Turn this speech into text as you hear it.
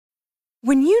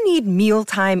When you need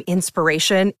mealtime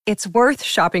inspiration, it's worth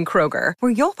shopping Kroger,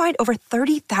 where you'll find over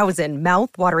 30,000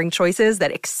 mouth-watering choices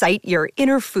that excite your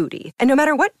inner foodie. And no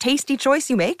matter what tasty choice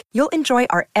you make, you'll enjoy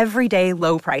our everyday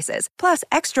low prices, plus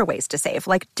extra ways to save,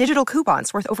 like digital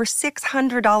coupons worth over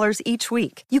 $600 each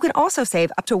week. You can also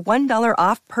save up to $1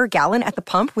 off per gallon at the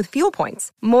pump with fuel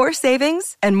points. More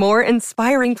savings and more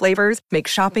inspiring flavors make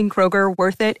shopping Kroger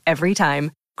worth it every time.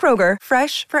 Kroger,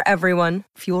 fresh for everyone.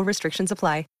 Fuel restrictions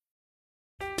apply.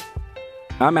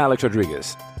 I'm Alex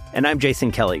Rodriguez. And I'm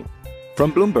Jason Kelly.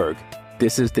 From Bloomberg,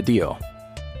 this is The Deal.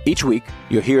 Each week,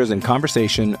 you'll hear us in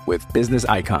conversation with business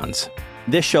icons.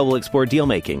 This show will explore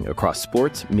deal-making across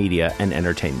sports, media, and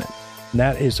entertainment.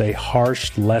 That is a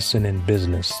harsh lesson in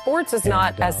business. Sports is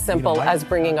not as simple as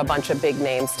bringing a bunch of big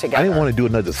names together. I didn't want to do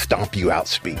another stomp you out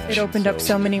speech. It opened up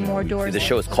so many more doors. The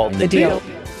show is called The Deal.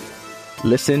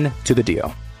 Listen to The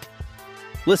Deal.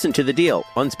 Listen to The Deal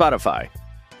on Spotify.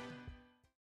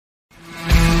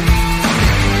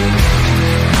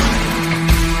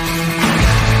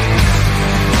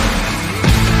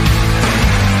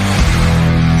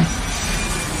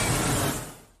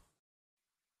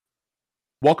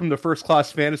 Welcome to First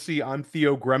Class Fantasy. I'm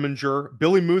Theo Greminger.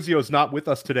 Billy Muzio is not with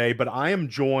us today, but I am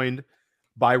joined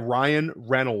by Ryan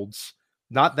Reynolds.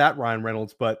 Not that Ryan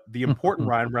Reynolds, but the important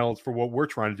Ryan Reynolds for what we're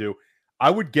trying to do.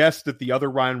 I would guess that the other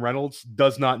Ryan Reynolds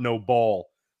does not know ball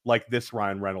like this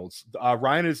Ryan Reynolds.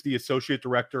 Ryan is the Associate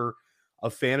Director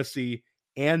of Fantasy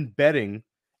and Betting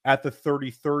at the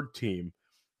 33rd Team.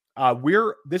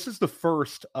 This is the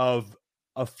first of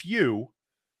a few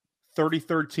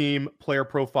 33rd Team Player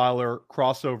Profiler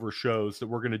crossover shows that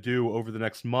we're going to do over the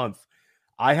next month.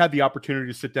 I had the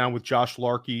opportunity to sit down with Josh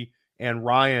Larkey and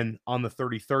Ryan on the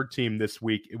 33rd Team this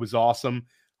week. It was awesome.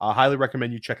 I highly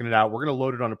recommend you checking it out. We're going to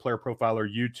load it on a Player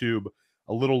Profiler YouTube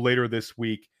a little later this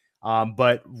week.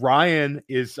 But Ryan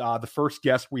is the first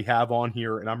guest we have on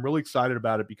here, and I'm really excited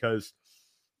about it because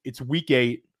it's week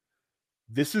 8.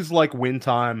 This is like win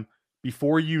time.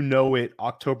 Before you know it,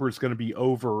 October is going to be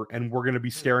over, and we're going to be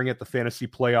staring at the fantasy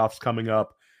playoffs coming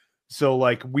up. So,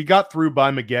 like, we got through by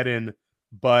Mageddon,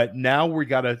 but now we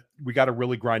gotta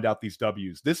really grind out these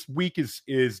W's. This week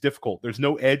is difficult. There's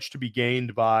no edge to be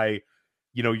gained by,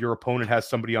 your opponent has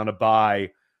somebody on a bye.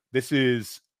 This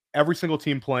is every single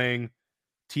team playing.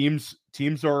 Teams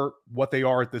are what they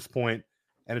are at this point,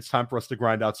 and it's time for us to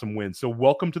grind out some wins. So,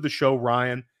 welcome to the show,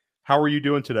 Ryan. How are you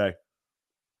doing today?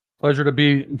 Pleasure to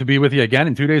be with you again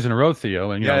in 2 days in a row, Theo.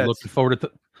 And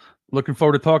looking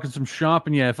forward to talking some shop.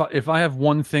 And if I have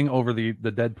one thing over the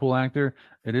Deadpool actor,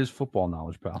 it is football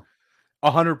knowledge, pal.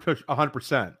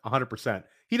 100%.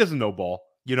 He doesn't know ball,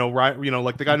 right?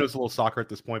 Like the guy knows a little soccer at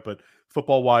this point, but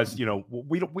football wise, I'm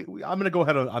going to go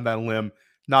ahead on that limb.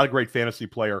 Not a great fantasy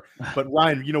player, but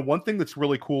Ryan, one thing that's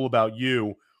really cool about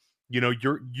you've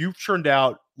churned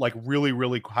out like really,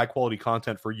 really high quality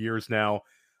content for years now.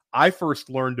 I first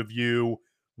learned of you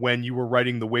when you were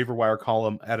writing the waiver wire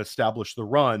column at Establish the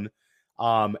Run.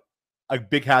 A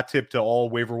big hat tip to all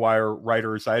waiver wire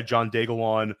writers. I had John Daigle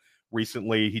on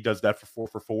recently. He does that for 4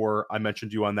 for 4. I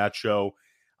mentioned you on that show.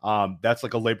 That's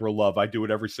like a labor of love. I do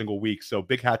it every single week. So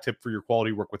big hat tip for your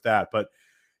quality work with that. But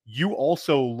you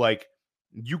also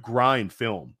you grind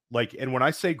film. And when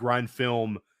I say grind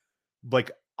film,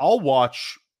 I'll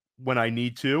watch when I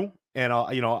need to. And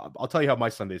I'll tell you how my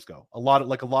Sundays go. A lot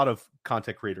of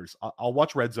content creators, I'll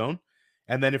watch Red Zone,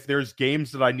 and then if there's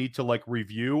games that I need to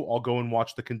review, I'll go and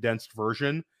watch the condensed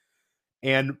version,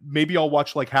 and maybe I'll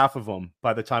watch half of them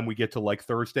by the time we get to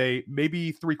Thursday,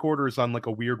 maybe 3/4 on a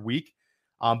weird week.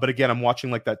 But again, I'm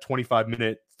watching that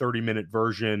 25-minute, 30-minute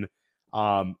version.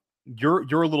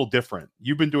 You're a little different.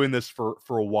 You've been doing this for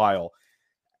a while.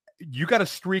 You got a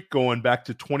streak going back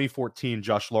to 2014.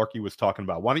 Josh Larkey was talking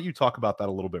about. Why don't you talk about that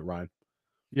a little bit, Ryan?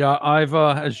 Yeah, I've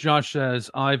as Josh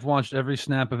says, I've watched every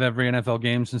snap of every NFL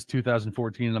game since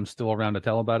 2014, and I'm still around to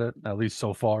tell about it. At least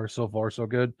so far, so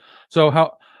good. So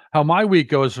how my week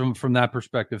goes from that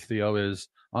perspective, Theo, is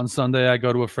on Sunday I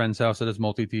go to a friend's house that has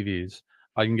multi TVs.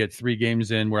 I can get 3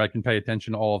 games in where I can pay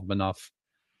attention to all of them enough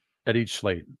at each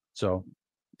slate. So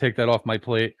take that off my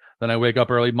plate. Then I wake up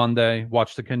early Monday,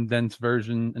 watch the condensed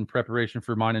version in preparation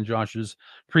for mine and Josh's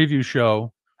preview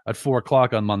show at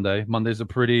 4:00 on Monday. Monday's a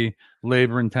pretty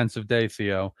labor-intensive day,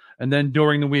 Theo. And then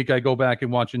during the week, I go back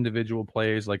and watch individual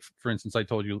plays. Like, for instance, I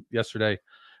told you yesterday,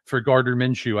 for Gardner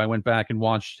Minshew, I went back and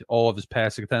watched all of his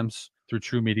passing attempts through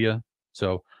True Media.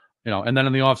 So, and then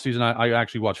in the offseason, I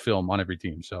actually watch film on every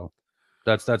team. So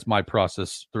that's my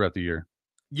process throughout the year.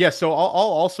 Yeah, so I'll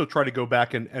also try to go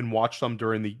back and watch some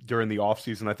during the off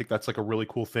season. I think that's a really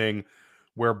cool thing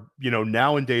where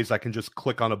nowadays I can just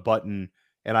click on a button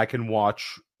and I can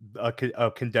watch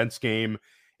a condensed game.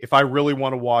 If I really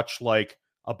want to watch like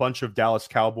a bunch of Dallas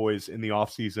Cowboys in the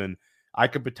offseason, I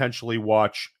could potentially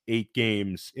watch 8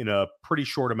 games in a pretty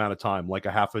short amount of time, like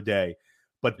a half a day.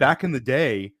 But back in the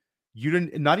day, you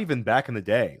didn't, not even back in the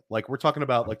day, like we're talking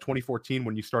about like 2014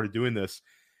 when you started doing this.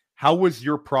 How was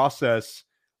your process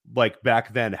like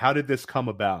back then? How did this come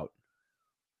about?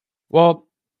 Well,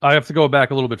 I have to go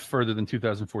back a little bit further than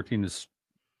 2014 to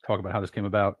talk about how this came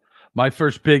about. My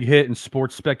first big hit in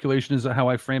sports speculation, is how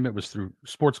I frame it, was through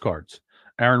sports cards.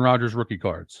 Aaron Rodgers rookie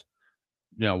cards.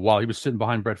 While he was sitting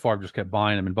behind Brett Favre, just kept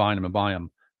buying him and buying him and buying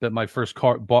him. Bought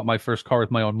my first car with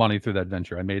my own money through that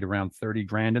venture. I made around 30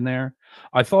 grand in there.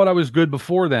 I thought I was good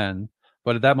before then,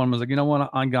 but at that moment I was like, you know what,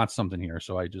 I got something here.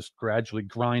 So I just gradually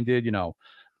grinded,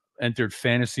 entered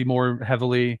fantasy more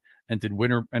heavily, entered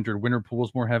winter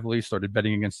pools more heavily, started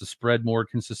betting against the spread more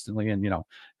consistently, and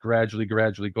gradually,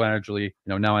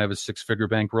 now I have a 6-figure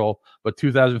bankroll. But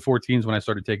 2014 is when I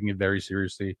started taking it very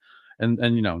seriously, and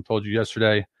told you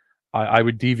yesterday, I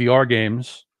would DVR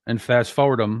games and fast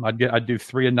forward them. I'd do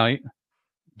 3 a night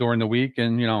during the week,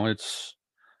 and it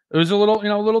was a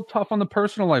little tough on the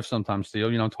personal life sometimes, Theo.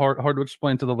 It's hard to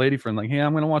explain to the lady friend, like, hey,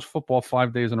 I'm going to watch football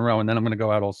 5 days in a row, and then I'm going to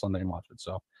go out all Sunday and watch it.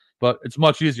 So, but it's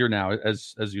much easier now,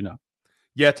 as you know.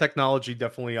 Yeah, technology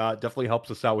definitely helps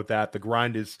us out with that. The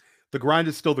grind is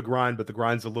still the grind, but the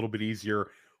grind's a little bit easier.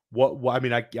 I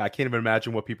mean, I can't even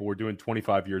imagine what people were doing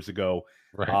 25 years ago.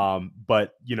 Right.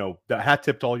 But the hat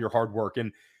tip to all your hard work,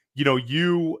 and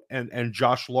you and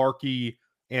Josh Larkey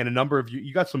and a number of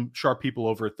you got some sharp people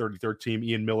over at 33rd Team.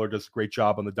 Ian Miller does a great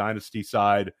job on the Dynasty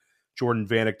side. Jordan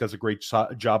Vanek does a great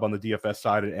job on the DFS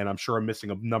side, and I'm sure I'm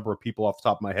missing a number of people off the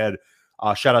top of my head.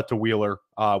 Shout out to Wheeler.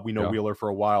 We know Wheeler for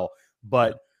a while,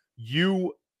 but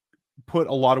you put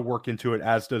a lot of work into it,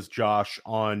 as does Josh,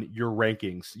 on your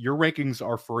rankings. Your rankings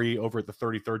are free over at the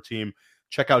 33rd Team.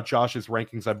 Check out Josh's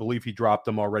rankings. I believe he dropped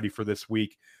them already for this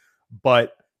week.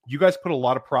 But you guys put a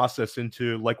lot of process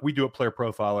into, like we do at Player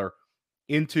Profiler,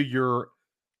 into your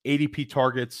ADP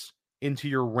targets, into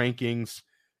your rankings.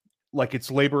 Like, it's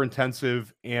labor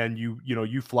intensive, and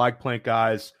you flag plant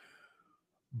guys,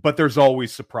 but there's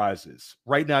always surprises.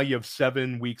 Right now you have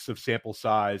 7 weeks of sample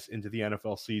size into the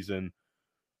NFL season.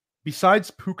 Besides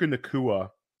Puka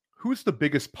Nacua, who's the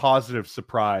biggest positive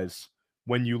surprise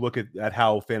when you look at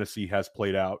how fantasy has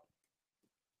played out?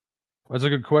 That's a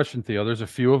good question, Theo. There's a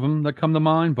few of them that come to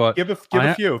mind, but give a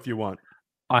few if you want.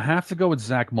 I have to go with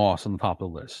Zach Moss on the top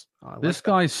of the list. This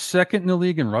guy's second in the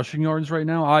league in rushing yards right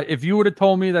now. If you would have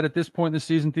told me that at this point in the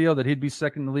season, Theo, that he'd be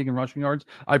second in the league in rushing yards,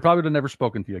 I probably would have never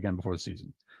spoken to you again before the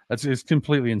season. It's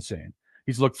completely insane.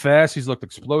 He's looked fast. He's looked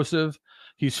explosive.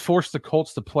 He's forced the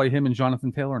Colts to play him and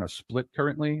Jonathan Taylor in a split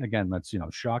currently. Again, that's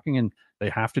shocking, and they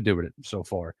have to do it so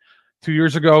far. 2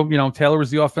 years ago, Taylor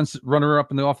was the offensive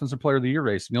runner-up in the Offensive Player of the Year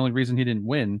race. And the only reason he didn't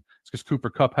win is because Cooper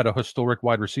Kupp had a historic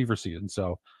wide receiver season.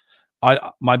 So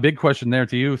my big question there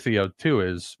to you, Theo, too,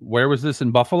 is where was this in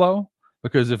Buffalo?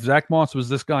 Because if Zach Moss was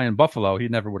this guy in Buffalo, he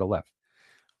never would have left.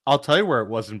 I'll tell you where it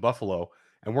was in Buffalo,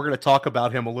 and we're going to talk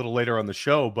about him a little later on the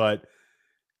show, but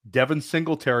Devin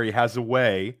Singletary has a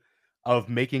way of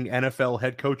making NFL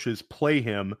head coaches play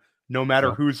him no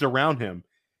matter who's around him.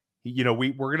 We're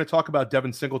going to talk about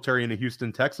Devin Singletary in a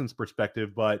Houston Texans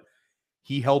perspective, but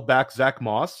he held back Zach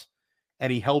Moss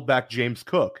and he held back James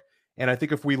Cook. And I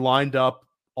think if we lined up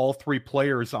all 3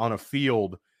 players on a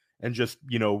field and just,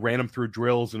 ran them through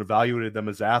drills and evaluated them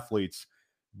as athletes,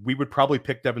 we would probably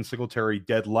pick Devin Singletary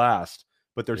dead last.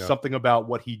 But there's something about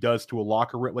what he does to a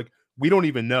locker room. Like, we don't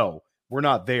even know. We're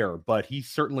not there, but he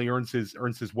certainly earns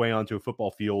his way onto a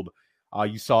football field.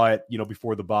 You saw it,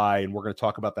 before the bye, and we're going to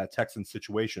talk about that Texans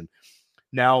situation.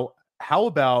 Now, how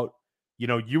about,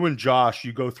 you and Josh,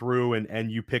 you go through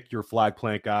and you pick your flag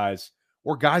plant guys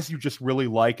or guys you just really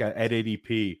like at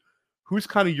ADP. Who's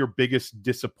kind of your biggest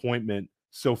disappointment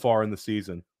so far in the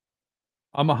season?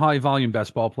 I'm a high volume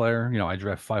best ball player. I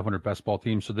draft 500 best ball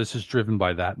teams. So this is driven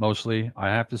by that mostly. I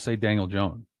have to say Daniel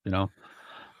Jones,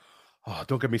 Oh,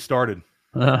 don't get me started.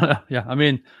 Yeah, I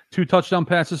mean, 2 touchdown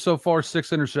passes so far, 6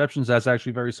 interceptions. That's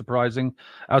actually very surprising.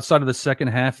 Outside of the second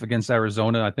half against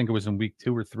Arizona, I think it was in week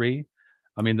 2 or 3.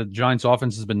 I mean, the Giants'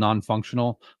 offense has been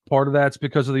non-functional. Part of that's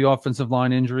because of the offensive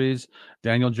line injuries.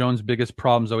 Daniel Jones' biggest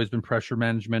problem has always been pressure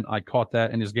management. I caught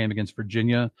that in his game against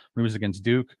Virginia when he was against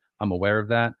Duke. I'm aware of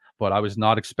that, but I was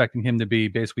not expecting him to be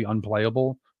basically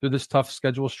unplayable through this tough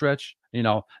schedule stretch.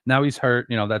 Now he's hurt.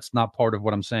 That's not part of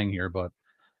what I'm saying here, but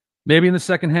maybe in the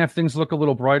second half things look a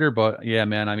little brighter. But yeah,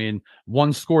 man, I mean,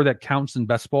 1 score that counts in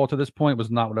best ball to this point was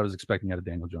not what I was expecting out of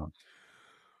Daniel Jones.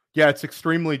 Yeah, it's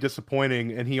extremely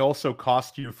disappointing, and he also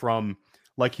cost you from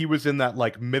like he was in that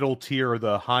like middle tier,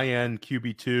 the high end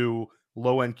QB2,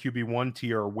 low end QB1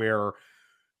 tier, where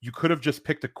you could have just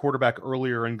picked a quarterback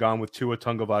earlier and gone with Tua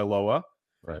Tagovailoa,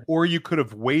 Right. or you could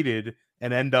have waited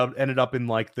and ended up in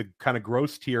like the kind of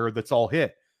gross tier that's all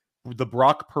hit. The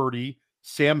Brock Purdy,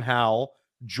 Sam Howell,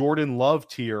 Jordan Love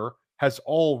tier has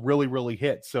all really, really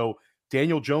hit. So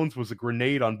Daniel Jones was a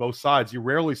grenade on both sides. You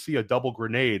rarely see a double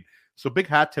grenade. So big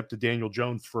hat tip to Daniel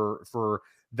Jones for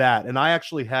that. And I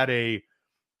actually had a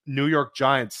New York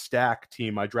Giants stack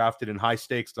team I drafted in high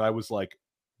stakes that I was like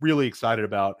really excited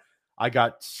about. I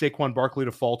got Saquon Barkley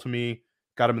to fall to me,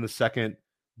 got him in the second.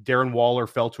 Darren Waller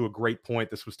fell to a great point.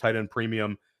 This was tight end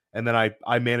premium. And then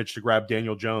I managed to grab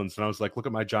Daniel Jones. And I was like, look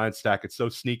at my Giants stack. It's so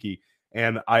sneaky.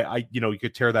 And I you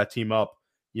could tear that team up,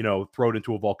 throw it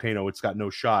into a volcano. It's got no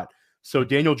shot. So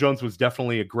Daniel Jones was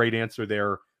definitely a great answer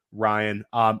there, Ryan.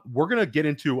 We're going to get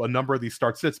into a number of these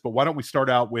start sits, but why don't we start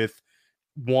out with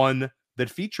one that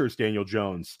features Daniel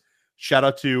Jones? Shout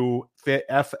out to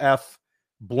FF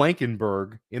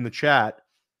Blankenberg in the chat.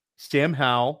 Sam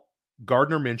Howell,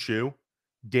 Gardner Minshew,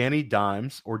 Danny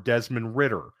Dimes, or Desmond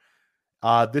Ridder.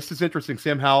 This is interesting.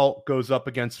 Sam Howell goes up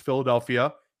against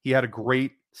Philadelphia. He had a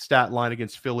great stat line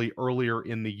against Philly earlier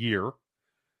in the year.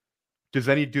 Do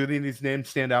any of these names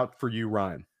stand out for you,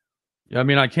 Ryan? Yeah, I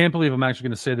mean, I can't believe I'm actually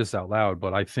going to say this out loud,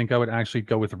 but I think I would actually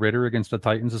go with Ridder against the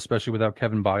Titans, especially without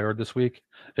Kevin Byard this week.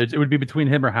 It would be between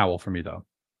him or Howell for me, though.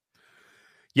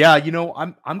 Yeah,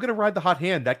 I'm going to ride the hot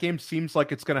hand. That game seems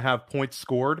like it's going to have points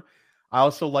scored. I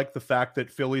also like the fact that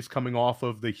Philly's coming off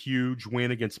of the huge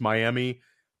win against Miami.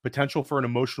 Potential for an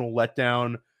emotional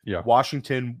letdown. Yeah.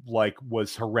 Washington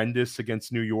was horrendous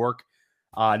against New York.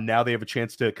 Now they have a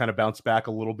chance to kind of bounce back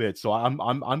a little bit. So I'm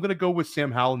going to go with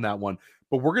Sam Howell in that one.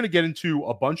 But we're going to get into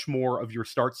a bunch more of your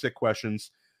start sit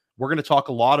questions. We're going to talk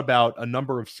a lot about a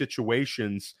number of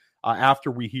situations after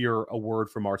we hear a word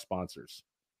from our sponsors.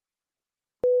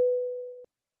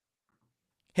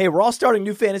 Hey, we're all starting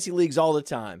new fantasy leagues all the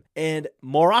time. And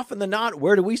more often than not,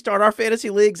 where do we start our fantasy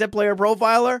leagues at Player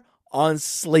Profiler? On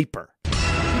Sleeper.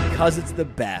 Because it's the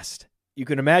best. You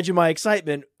can imagine my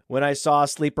excitement when I saw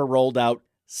Sleeper rolled out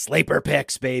Sleeper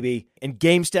Picks, baby. And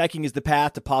game stacking is the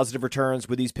path to positive returns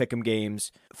with these pick'em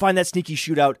games. Find that sneaky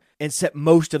shootout and set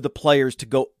most of the players to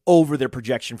go over their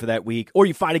projection for that week. Or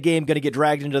you find a game going to get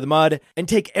dragged into the mud and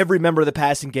take every member of the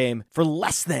passing game for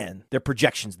less than their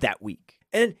projections that week.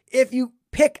 And if you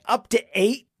pick up to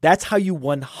 8, that's how you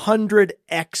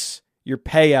 100x your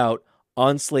payout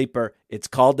on Sleeper. It's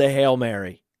called the Hail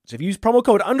Mary. So if you use promo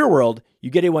code Underworld, you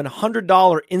get a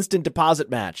 $100 instant deposit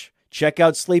match. Check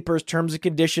out Sleeper's terms and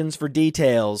conditions for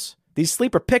details. These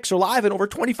Sleeper picks are live in over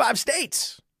 25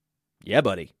 states. Yeah,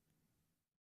 buddy.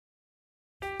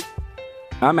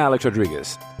 I'm Alex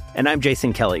Rodriguez. And I'm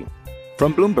Jason Kelly.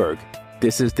 From Bloomberg,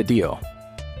 this is The Deal.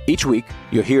 Each week,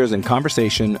 you'll hear us in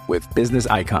conversation with business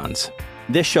icons.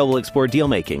 This show will explore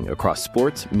deal-making across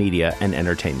sports, media, and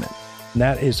entertainment.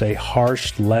 That is a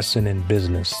harsh lesson in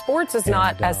business. Sports is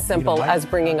not as simple as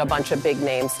bringing a bunch of big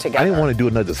names together. I didn't want to do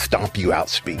another stomp you out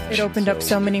speech. It opened up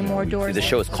so many more doors. The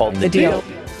show is called The Deal.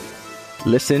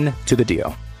 Listen to The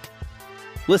Deal.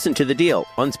 Listen to The Deal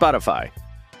on Spotify.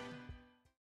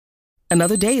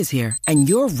 Another day is here, and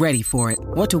you're ready for it.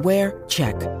 What to wear?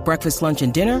 Check. Breakfast, lunch,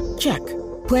 and dinner? Check.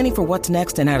 Planning for what's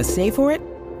next and how to save for it?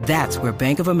 That's where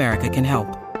Bank of America can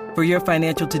help. For your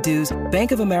financial to-dos,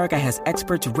 Bank of America has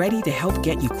experts ready to help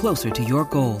get you closer to your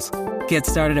goals. Get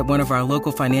started at one of our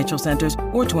local financial centers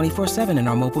or 24/7 in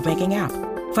our mobile banking app.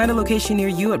 Find a location near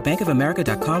you at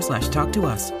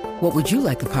bankofamerica.com/talktous. What would you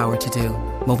like the power to do?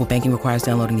 Mobile banking requires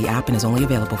downloading the app and is only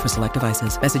available for select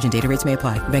devices. Message and data rates may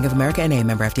apply. Bank of America N.A.,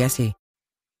 member FDIC.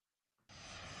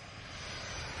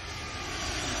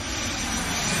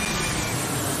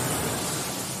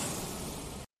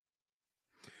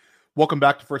 Welcome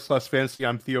back to First Class Fantasy.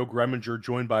 I'm Theo Greminger,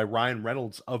 joined by Ryan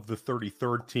Reynolds of the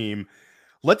 33rd team.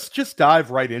 Let's just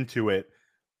dive right into it.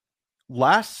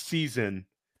 Last season,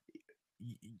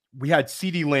 we had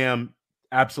CeeDee Lamb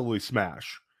absolutely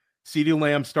smash. CeeDee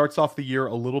Lamb starts off the year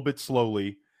a little bit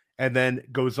slowly and then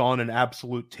goes on an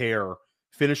absolute tear,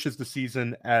 finishes the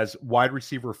season as wide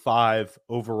receiver 5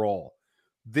 overall.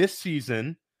 This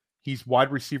season, he's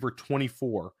wide receiver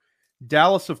 24.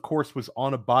 Dallas, of course, was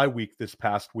on a bye week this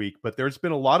past week, but there's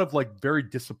been a lot of very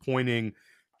disappointing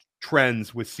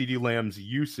trends with CeeDee Lamb's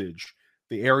usage.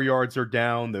 The air yards are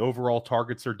down. The overall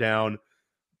targets are down.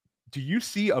 Do you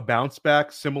see a bounce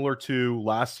back similar to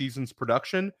last season's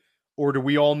production, or do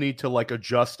we all need to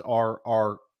adjust our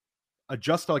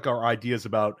ideas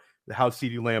about how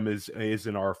CeeDee Lamb is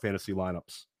in our fantasy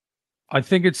lineups? I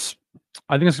think it's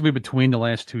going to be between the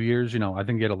last 2 years. I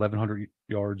think he had 1,100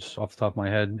 yards off the top of my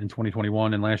head in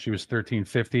 2021, and last year was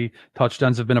 1350.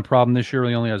 Touchdowns have been a problem this year.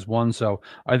 He only has one, so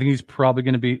I think he's probably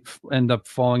going to end up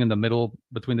falling in the middle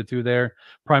between the two there,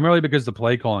 primarily because the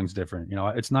play calling is different.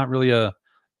 It's not really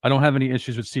I don't have any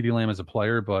issues with CeeDee Lamb as a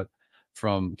player, but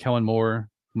from Kellen Moore,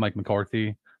 Mike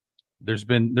McCarthy, there's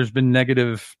been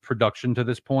negative production to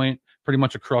this point, pretty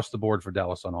much across the board for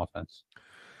Dallas on offense.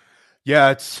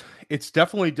 Yeah, it's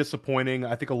definitely disappointing.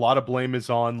 I think a lot of blame is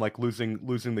on like losing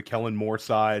the Kellen Moore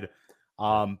side,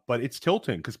 but it's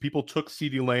tilting because people took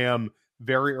CeeDee Lamb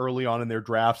very early on in their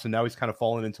drafts, and now he's kind of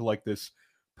fallen into like this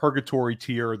purgatory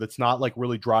tier that's not like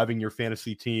really driving your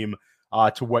fantasy team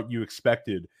to what you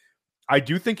expected. I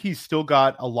do think he's still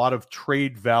got a lot of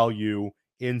trade value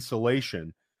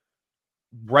insulation.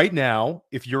 Right now,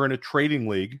 if you're in a trading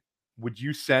league, would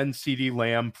you send CeeDee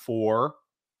Lamb for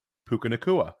Puka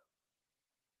Nacua?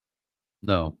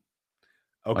 No.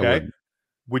 Okay.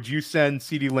 Would you send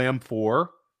CeeDee Lamb for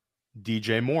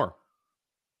DJ Moore?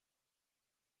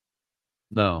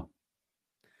 No.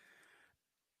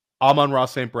 Amon-Ra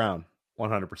St. Brown,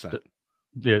 100%.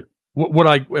 Yeah. Would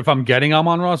I, if I'm getting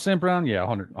Amon-Ra St. Brown? Yeah,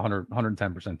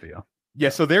 110% for you. Yeah,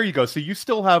 so there you go. So you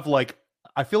still have like,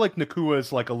 I feel like Nacua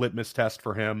is like a litmus test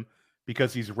for him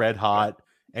because he's red hot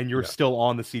and you're still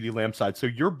on the CeeDee Lamb side. So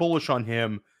you're bullish on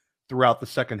him throughout the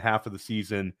second half of the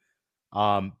season.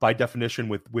 By definition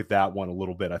with that one a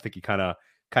little bit. I think you kind of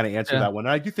answered that one.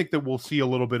 And I do think that we'll see a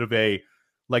little bit of a,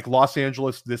 like Los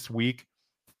Angeles this week,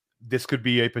 this could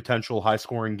be a potential high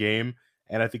scoring game.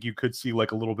 And I think you could see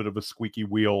like a little bit of a squeaky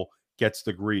wheel gets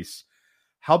the grease.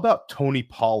 How about Tony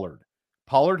Pollard?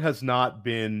 Pollard has not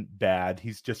been bad.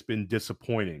 He's just been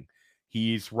disappointing.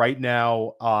 He's right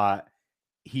now,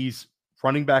 he's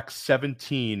running back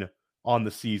 17 on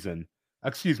the season.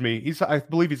 Excuse me. I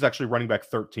believe he's actually running back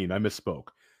 13. I misspoke,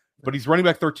 but he's running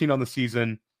back 13 on the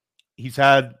season. He's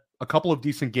had a couple of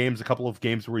decent games, a couple of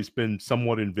games where he's been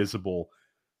somewhat invisible.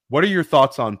 What are your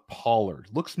thoughts on Pollard?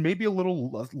 Looks maybe a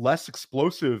little less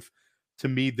explosive to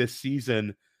me this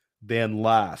season than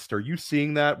last. Are you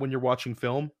seeing that when you're watching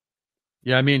film?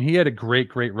 Yeah, I mean, he had a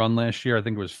great run last year. I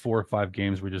think it was 4 or 5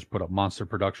 games we just put up monster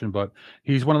production, but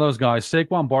he's one of those guys.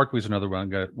 Saquon Barkley's another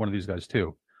one of these guys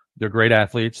too. They're great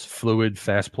athletes, fluid,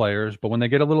 fast players, but when they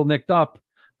get a little nicked up,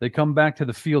 they come back to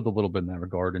the field a little bit in that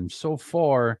regard. And so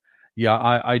far,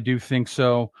 yeah, I do think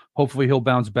so. Hopefully he'll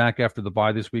bounce back after the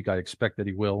bye this week. I expect that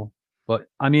he will. But,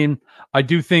 I mean, I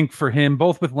do think for him,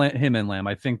 both with him and Lamb,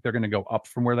 I think they're going to go up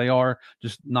from where they are,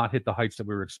 just not hit the heights that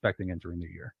we were expecting entering the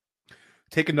year.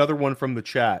 Take another one from the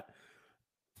chat.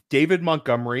 David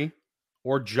Montgomery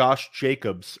or Josh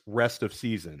Jacobs rest of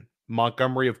season?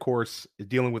 Montgomery, of course, is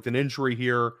dealing with an injury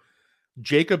here.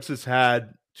 Jacobs has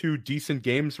had 2 decent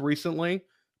games recently,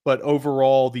 but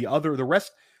overall, the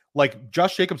rest, like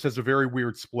Josh Jacobs has a very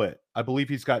weird split. I believe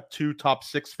he's got 2 top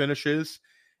 6 finishes,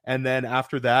 and then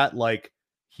after that, like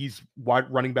he's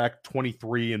running back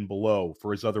 23 and below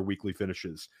for his other weekly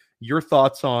finishes. Your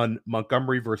thoughts on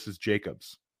Montgomery versus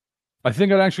Jacobs? I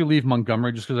think I'd actually leave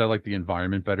Montgomery just because I like the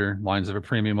environment better. Lions have a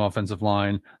premium offensive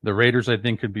line. The Raiders, I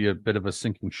think, could be a bit of a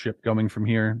sinking ship going from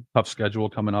here. Tough schedule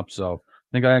coming up. So I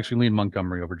think I actually lean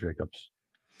Montgomery over Jacobs.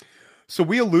 So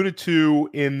we alluded to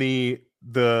in the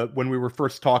when we were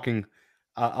first talking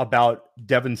about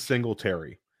Devin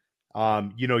Singletary.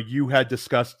 You had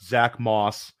discussed Zach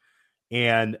Moss,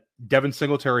 and Devin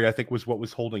Singletary, I think, was what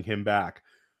was holding him back.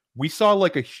 We saw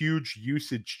like a huge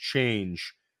usage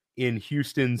change in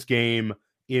Houston's game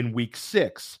in week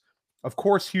 6. Of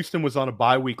course, Houston was on a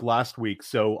bye week last week,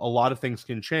 so a lot of things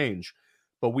can change.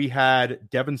 But we had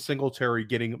Devin Singletary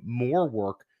getting more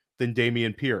work than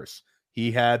Dameon Pierce.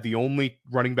 He had the only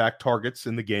running back targets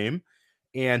in the game,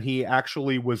 and he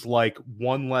actually was like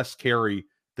 1 less carry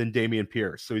than Dameon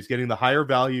Pierce. So he's getting the higher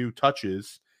value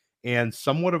touches and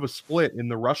somewhat of a split in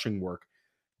the rushing work.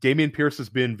 Dameon Pierce has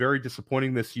been very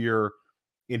disappointing this year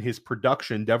in his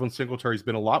production. Devin Singletary has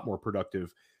been a lot more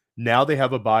productive. Now they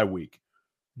have a bye week.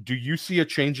 Do you see a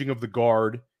changing of the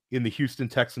guard in the Houston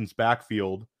Texans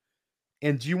backfield?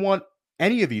 And do you want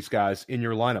any of these guys in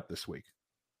your lineup this week?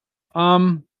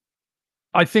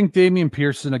 I think Dameon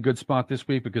Pierce is in a good spot this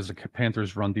week because the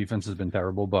Panthers' run defense has been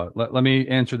terrible. But let me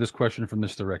answer this question from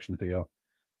this direction, Theo.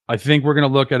 I think we're going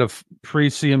to look at a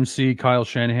pre-CMC Kyle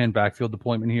Shanahan backfield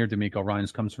deployment here. DeMeco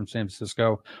Ryans comes from San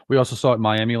Francisco. We also saw it in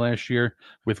Miami last year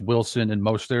with Wilson and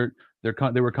Mostert. They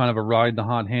were kind of a ride the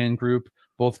hot hand group.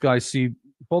 Both guys see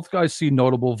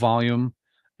notable volume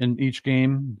in each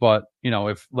game, but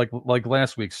if like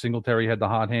last week, Singletary had the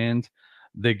hot hand,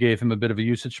 they gave him a bit of a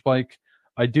usage spike.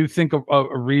 I do think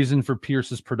a reason for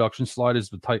Pierce's production slide is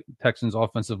the Texans'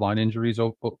 offensive line injuries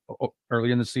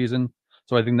early in the season.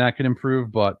 So I think that can improve,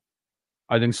 but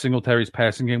I think Singletary's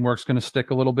passing game work's going to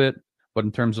stick a little bit. But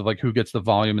in terms of like who gets the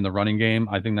volume in the running game,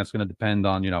 I think that's going to depend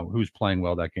on, who's playing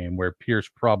well that game, where Pierce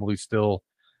probably still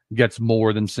gets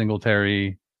more than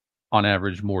Singletary on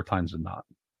average more times than not.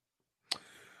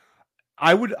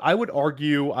 I would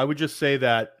argue, I would just say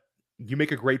that you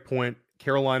make a great point.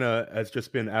 Carolina has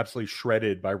just been absolutely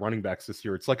shredded by running backs this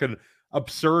year. It's like an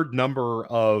absurd number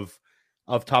of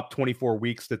top 24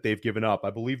 weeks that they've given up. I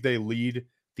believe they lead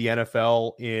the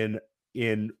NFL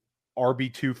in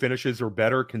RB2 finishes or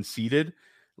better conceded,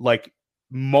 like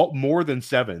more than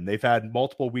 7. They've had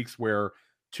multiple weeks where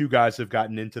 2 guys have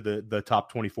gotten into the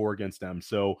top 24 against them.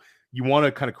 So you want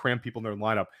to kind of cram people in their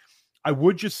lineup. I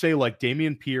would just say, like,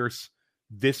 Dameon Pierce,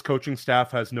 this coaching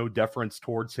staff has no deference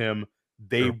towards him.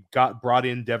 They brought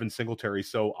in Devin Singletary.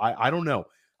 So I don't know.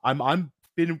 I'm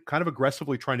been kind of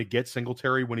aggressively trying to get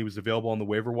Singletary when he was available on the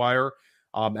waiver wire.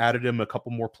 Added him a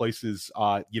couple more places,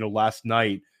 last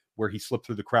night where he slipped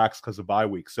through the cracks because of bye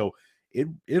week. So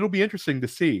it'll be interesting to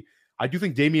see. I do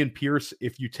think Dameon Pierce,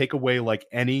 if you take away like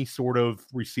any sort of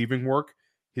receiving work,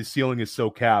 his ceiling is so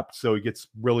capped. So he gets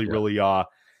really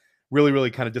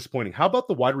kind of disappointing. How about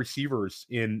the wide receivers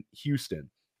in Houston?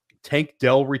 Tank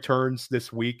Dell returns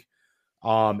this week.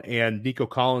 And Nico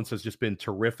Collins has just been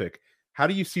terrific. How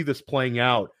do you see this playing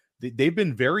out? They've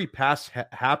been very pass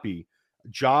happy.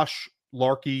 Josh,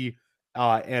 Larkey,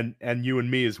 and you and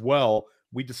me as well.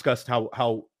 We discussed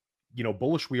how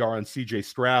bullish we are on CJ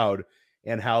Stroud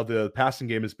and how the passing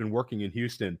game has been working in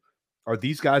Houston. Are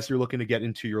these guys you're looking to get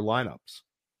into your lineups?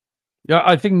 Yeah,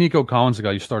 I think Nico Collins is a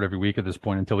guy you start every week at this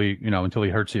point until he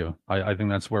hurts you. I think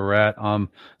that's where we're at.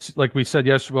 Like we said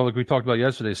yesterday, like we talked about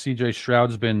yesterday, CJ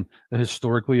Stroud's been a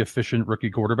historically efficient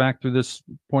rookie quarterback through this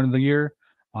point of the year.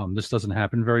 This doesn't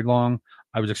happen very long.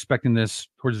 I was expecting this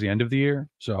towards the end of the year.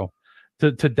 So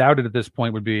to doubt it at this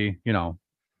point would be,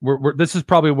 this is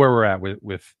probably where we're at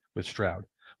with Stroud.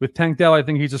 With Tank Dell, I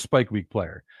think he's a spike week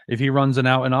player. If he runs an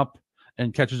out and up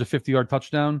and catches a 50-yard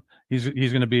touchdown, he's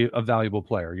going to be a valuable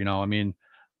player.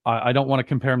 I don't want to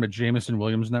compare him to Jameson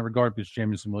Williams in that regard because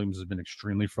Jameson Williams has been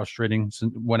extremely frustrating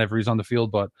whenever he's on the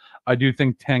field. But I do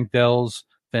think Tank Dell's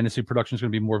fantasy production is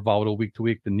going to be more volatile week to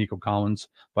week than Nico Collins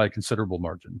by a considerable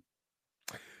margin.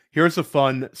 Here's a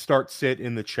fun start-sit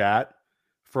in the chat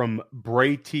from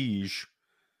Bray Teege.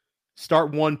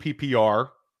 Start 1 PPR,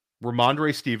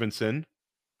 Ramondre Stevenson,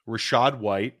 Rashad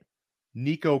White,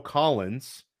 Nico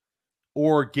Collins,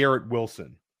 or Garrett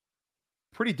Wilson.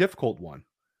 Pretty difficult one.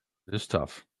 It's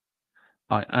tough.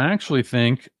 I actually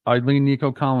think I'd lean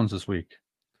Nico Collins this week,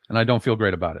 and I don't feel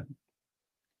great about it.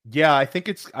 Yeah, I think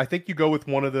you go with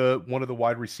one of the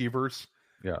wide receivers.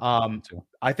 Yeah.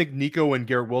 I think Nico and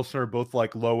Garrett Wilson are both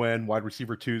like low end wide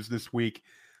receiver 2s this week.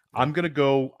 I'm gonna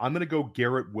go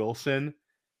Garrett Wilson.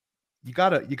 You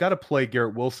gotta play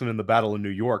Garrett Wilson in the Battle of New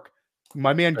York.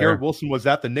 My man Garrett Wilson was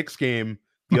at the Knicks game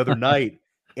the other night,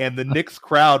 and the Knicks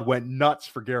crowd went nuts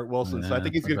for Garrett Wilson. So I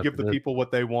think he's going to give the people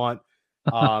what they want.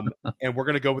 And we're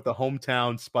going to go with the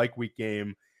hometown Spike Week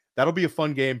game. That'll be a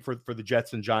fun game for the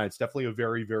Jets and Giants. Definitely a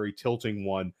very, very tilting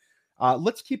one.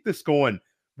 Let's keep this going.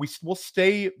 We'll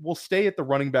stay at the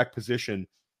running back position.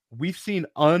 We've seen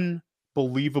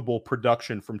unbelievable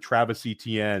production from Travis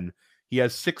Etienne. He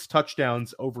has 6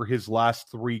 touchdowns over his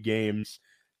last 3 games.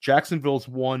 Jacksonville's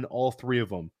won all 3 of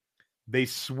them. They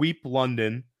sweep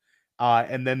London,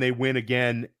 and then they win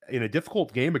again in a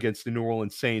difficult game against the New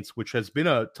Orleans Saints, which has been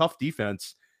a tough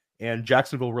defense, and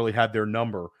Jacksonville really had their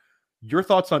number. Your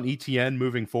thoughts on ETN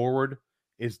moving forward?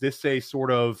 Is this a sort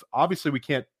of, obviously we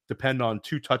can't depend on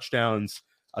 2 touchdowns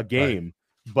a game,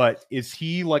 but is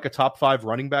he like a top 5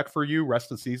 running back for you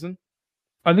rest of the season?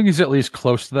 I think he's at least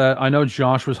close to that. I know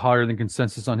Josh was higher than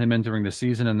consensus on him entering the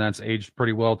season, and that's aged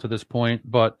pretty well to this point.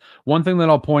 But one thing that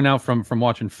I'll point out from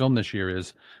watching film this year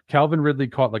is Calvin Ridley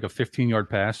caught like a 15-yard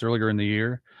pass earlier in the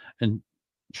year, and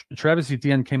Travis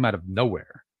Etienne came out of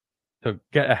nowhere to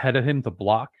get ahead of him to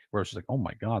block, where it's like, oh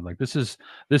my God, like this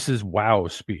is wow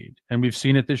speed. And we've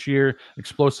seen it this year.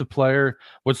 Explosive player.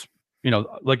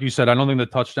 Like you said, I don't think the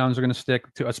touchdowns are going to stick,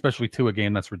 especially to a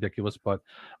game. That's ridiculous. But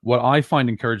what I find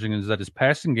encouraging is that his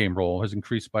passing game role has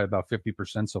increased by about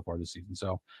 50% so far this season.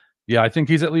 So, yeah, I think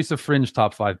he's at least a fringe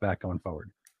top 5 back going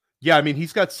forward. Yeah, I mean,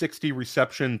 he's got 60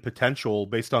 reception potential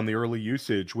based on the early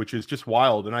usage, which is just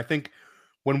wild. And I think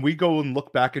when we go and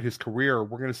look back at his career,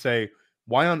 we're going to say,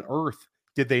 why on earth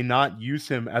did they not use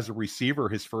him as a receiver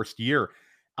his first year?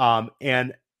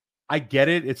 And I get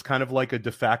it. It's kind of like a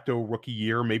de facto rookie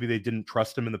year. Maybe they didn't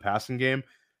trust him in the passing game,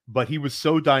 but he was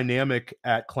so dynamic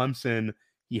at Clemson.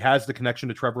 He has the connection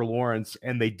to Trevor Lawrence,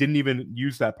 and they didn't even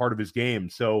use that part of his game.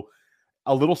 So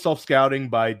a little self-scouting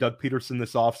by Doug Peterson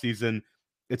this offseason.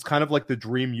 It's kind of like the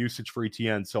dream usage for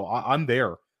ETN. So I'm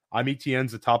there. I'm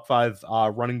ETN's a top 5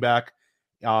 running back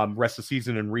rest of the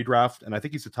season in redraft, and I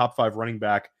think he's a top 5 running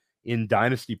back in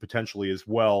Dynasty potentially as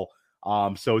well.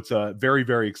 So it's a very,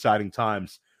 very exciting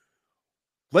times.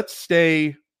 Let's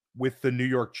stay with the New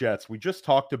York Jets. We just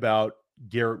talked about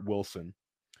Garrett Wilson.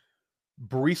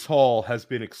 Breece Hall has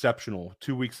been exceptional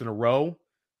 2 weeks in a row.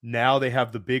 Now they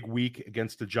have the big week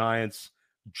against the Giants.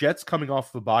 Jets coming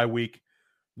off the bye week.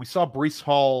 We saw Breece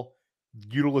Hall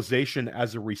utilization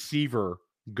as a receiver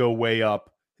go way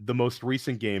up the most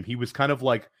recent game. He was kind of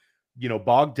like,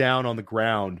 bogged down on the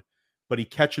ground, but he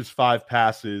catches 5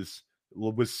 passes,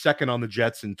 was second on the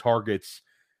Jets in targets.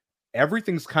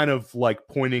 Everything's kind of like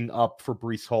pointing up for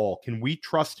Breece Hall. Can we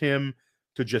trust him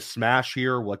to just smash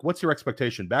here? Like, what's your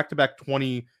expectation? Back-to-back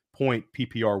 20-point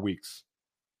PPR weeks.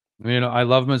 I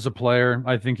love him as a player.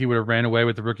 I think he would have ran away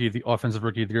with the offensive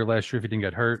rookie of the year last year if he didn't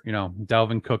get hurt.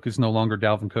 Dalvin Cook is no longer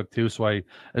Dalvin Cook too. So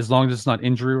as long as it's not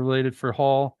injury related for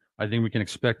Hall, I think we can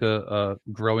expect a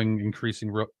growing,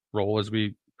 increasing role as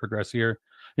we progress here.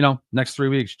 Next 3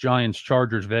 weeks, Giants,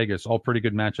 Chargers, Vegas, all pretty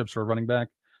good matchups for a running back.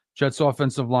 Jets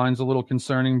offensive line's a little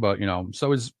concerning, but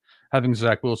so is having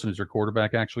Zach Wilson as your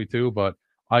quarterback actually too. But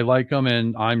I like him,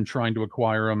 and I'm trying to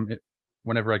acquire him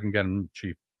whenever I can get him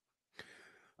cheap.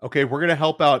 Okay, we're going to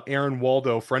help out Aaron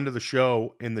Waldo, friend of the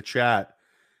show, in the chat.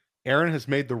 Aaron has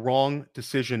made the wrong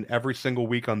decision every single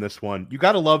week on this one. You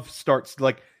got to love starts.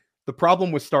 Like, the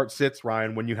problem with start sits,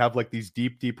 Ryan, when you have like these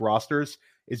deep rosters,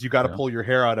 is you got to pull your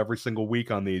hair out every single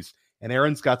week on these. And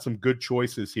Aaron's got some good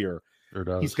choices here. Sure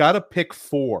does. He's got to pick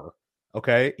 4.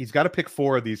 Okay, he's got to pick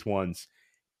 4 of these ones: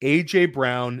 AJ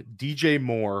Brown, DJ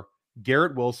Moore,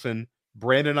 Garrett Wilson,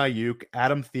 Brandon Ayuk,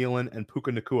 Adam Thielen, and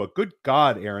Puka Nacua. Good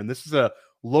God, Aaron, this is a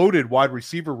loaded wide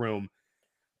receiver room,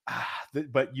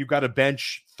 but you got to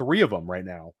bench 3 of them right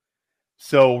now.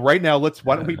 So right now,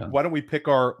 why don't we pick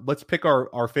our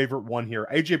favorite one here?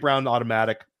 AJ Brown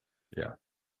automatic. Yeah.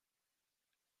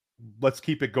 Let's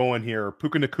keep it going here.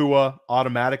 Puka Nacua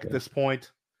automatic at this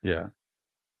point. Yeah.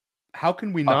 How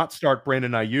can we not start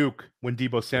Brandon Ayuk when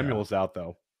Deebo Samuel is out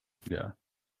though? Yeah.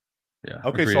 Yeah.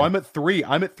 Okay, Agreed. so I'm at 3.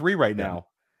 I'm at 3 right now.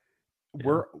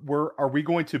 Are we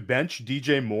going to bench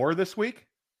DJ Moore this week?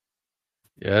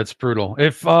 Yeah, it's brutal.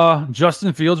 If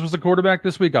Justin Fields was the quarterback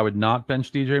this week, I would not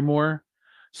bench DJ Moore.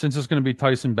 Since it's going to be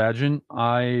Tyson Bagent,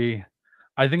 I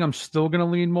think I'm still going to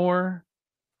lean Moore.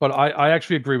 But I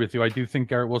actually agree with you. I do think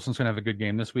Garrett Wilson's going to have a good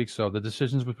game this week. So the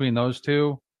decisions between those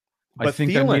two, but I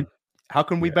think Thielen, how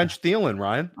can we bench Thielen,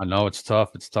 Ryan? I know it's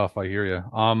tough. It's tough. I hear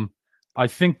you. I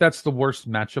think that's the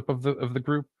worst matchup of the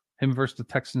group, him versus the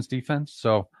Texans defense.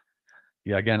 So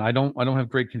yeah, again, I don't have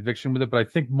great conviction with it, but I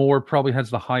think Moore probably has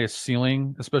the highest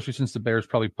ceiling, especially since the Bears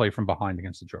probably play from behind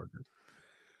against the Chargers.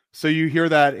 So you hear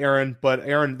that, Aaron? But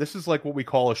Aaron, this is like what we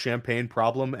call a champagne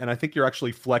problem, and I think you're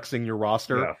actually flexing your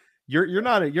roster. Yeah. You're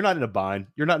not in a bind.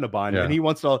 You're not in a bind. Yeah. And he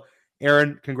wants to.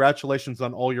 Aaron, congratulations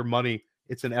on all your money.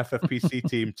 It's an FFPC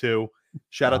team too.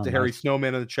 Shout out to Harry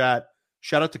Snowman in the chat.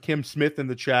 Shout out to Kim Smith in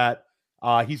the chat.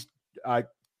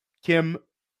 Kim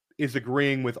is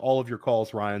agreeing with all of your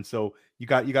calls, Ryan. So you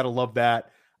got to love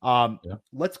that.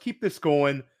 Let's keep this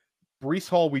going. Breece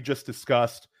Hall we just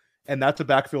discussed, and that's a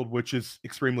backfield which is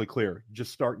extremely clear.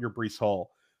 Just start your Breece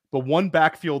Hall. But one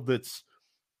backfield that's,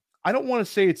 I don't want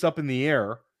to say it's up in the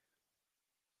air,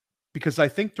 because I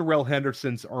think Darrell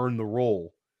Henderson's earned the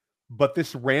role. But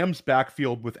this Rams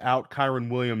backfield without Kyren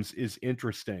Williams is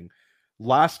interesting.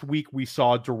 Last week we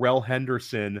saw Darrell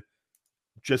Henderson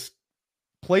just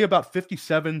play about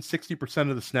 60%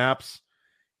 of the snaps.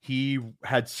 He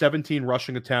had 17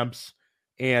 rushing attempts,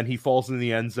 and he falls in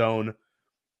the end zone.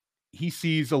 He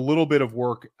sees a little bit of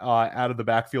work out of the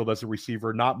backfield as a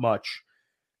receiver, not much.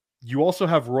 You also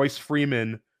have Royce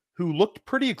Freeman, who looked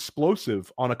pretty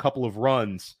explosive on a couple of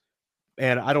runs.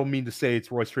 And I don't mean to say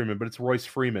it's Royce Freeman, but it's Royce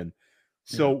Freeman.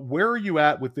 So where are you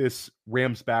at with this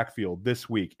Rams backfield this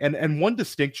week? And one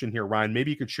distinction here, Ryan, maybe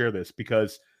you could share this,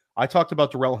 because I talked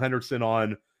about Darrell Henderson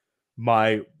on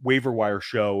my waiver wire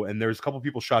show, and there's a couple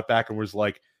people shot back and was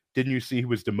like, didn't you see he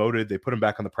was demoted? They put him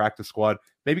back on the practice squad.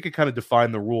 Maybe you could kind of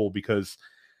define the rule, because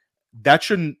that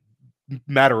shouldn't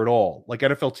matter at all. Like,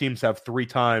 NFL teams have 3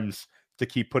 times to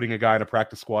keep putting a guy in a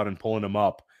practice squad and pulling him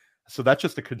up. So that's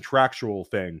just a contractual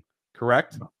thing,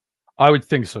 correct? I would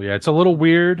think so. Yeah, it's a little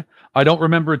weird. I don't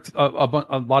remember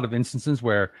a lot of instances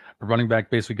where a running back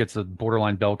basically gets a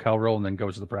borderline bell cow role and then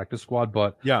goes to the practice squad.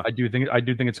 But yeah, I do think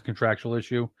it's a contractual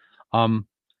issue.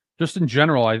 Just in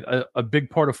general, a big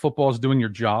part of football is doing your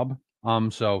job.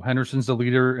 So Henderson's the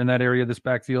leader in that area, this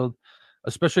backfield.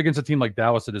 especially against a team like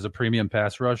Dallas that is a premium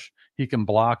pass rush. He can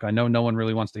block. I know no one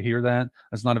really wants to hear that.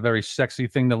 That's not a very sexy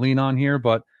thing to lean on here,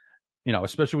 but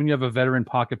especially when you have a veteran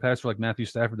pocket passer like Matthew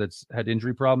Stafford that's had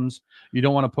injury problems, you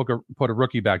don't want to put a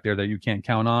rookie back there that you can't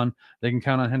count on. They can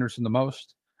count on Henderson the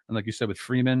most. And like you said with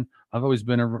Freeman, I've always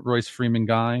been a Royce Freeman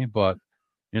guy, but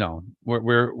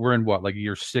we're in what, like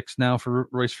year 6 now for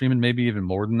Royce Freeman, maybe even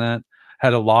more than that.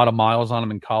 Had a lot of miles on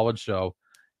him in college, so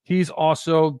he's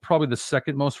also probably the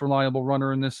second most reliable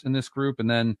runner in this group. And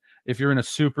then if you're in a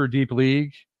super deep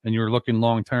league and you're looking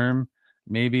long term,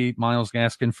 maybe Myles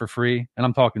Gaskin for free, and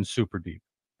I'm talking super deep.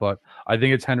 But I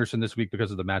think it's Henderson this week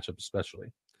because of the matchup, especially.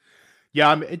 Yeah,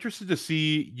 I'm interested to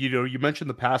see. You mentioned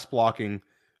the pass blocking,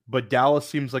 but Dallas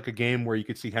seems like a game where you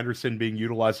could see Henderson being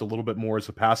utilized a little bit more as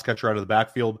a pass catcher out of the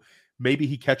backfield. Maybe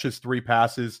he catches 3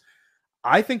 passes.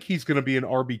 I think he's going to be an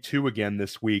RB2 again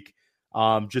this week,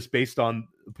 just based on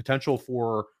the potential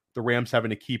for the Rams having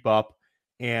to keep up.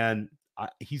 And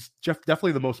he's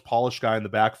definitely the most polished guy in the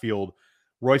backfield.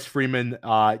 Royce Freeman,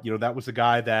 that was a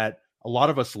guy that a lot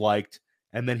of us liked,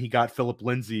 and then he got Philip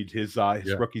Lindsay his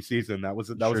rookie season. That was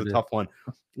a tough one.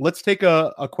 Let's take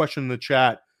a question in the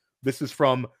chat. This is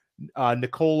from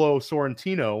Nicolo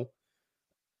Sorrentino.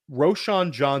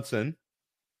 Roschon Johnson,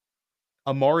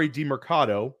 Amari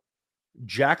DiMercado,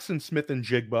 Jackson Smith and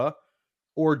Jigba,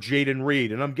 or Jaden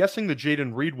Reed. And I'm guessing the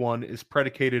Jaden Reed one is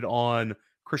predicated on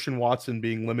Christian Watson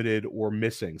being limited or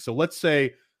missing. So let's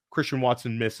say Christian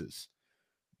Watson misses.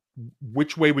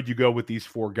 Which way would you go with these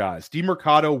 4 guys?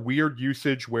 DiMercado, weird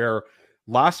usage where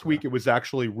last week it was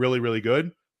actually really, really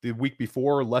good. The week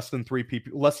before, less than 4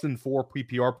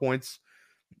 PPR points.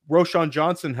 Roschon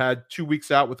Johnson had 2 weeks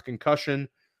out with a concussion,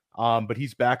 but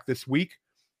he's back this week.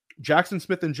 Jackson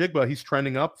Smith and Jigba, he's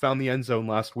trending up, found the end zone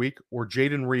last week. Or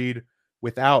Jaden Reed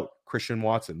without Christian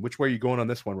Watson. Which way are you going on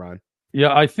this one, Ryan?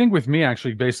 Yeah, I think with me,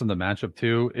 actually, based on the matchup,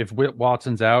 too, if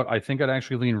Watson's out, I think I'd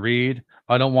actually lean Reed.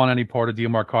 I don't want any part of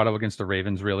DiMercado against the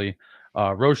Ravens, really.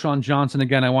 Roschon Johnson,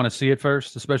 again, I want to see it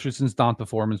first, especially since Donta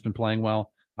Foreman's been playing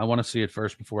well. I want to see it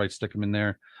first before I stick him in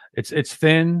there. It's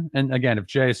thin, and again,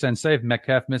 if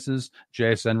Metcalf misses,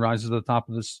 JSN rises to the top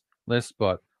of this list,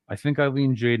 but I think I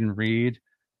lean Jaden Reed.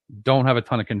 Don't have a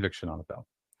ton of conviction on it, though.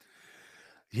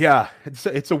 Yeah,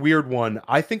 it's a weird one.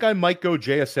 I think I might go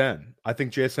JSN. I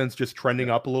think JSN's just trending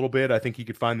up a little bit. I think he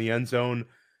could find the end zone.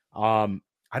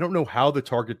 I don't know how the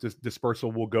target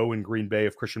dispersal will go in Green Bay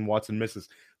if Christian Watson misses.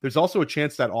 There's also a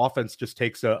chance that offense just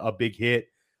takes a big hit.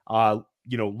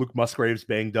 Luke Musgrave's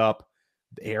banged up.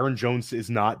 Aaron Jones is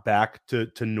not back to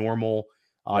normal.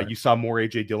 Right. You saw more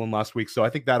A.J. Dillon last week, so I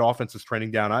think that offense is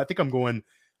trending down. I think I'm going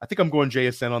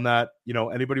JSN on that.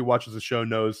 Anybody who watches the show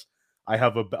knows I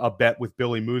have a bet with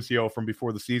Billy Muzio from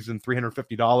before the season,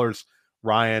 $350,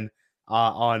 Ryan,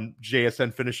 on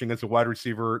JSN finishing as a wide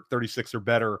receiver 36 or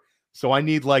better. So I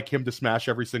need like him to smash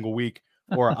every single week,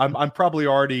 or I'm probably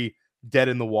already dead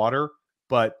in the water,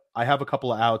 but I have a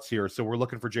couple of outs here. So we're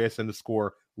looking for JSN to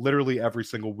score literally every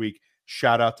single week.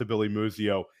 Shout out to Billy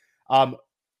Muzio.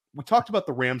 We talked about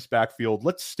the Rams backfield.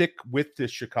 Let's stick with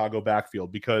this Chicago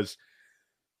backfield because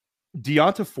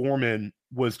D'Onta Foreman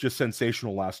was just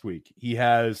sensational last week. He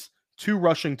has 2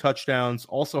 rushing touchdowns,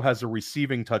 also has a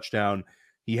receiving touchdown.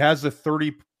 He has a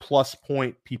 30-plus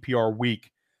point PPR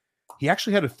week. He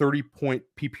actually had a 30-point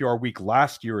PPR week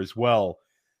last year as well.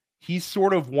 He's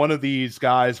sort of one of these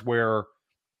guys where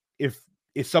if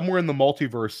somewhere in the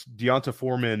multiverse, D'Onta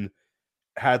Foreman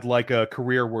had like a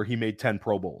career where he made 10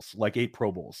 Pro Bowls, like 8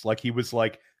 Pro Bowls. Like he was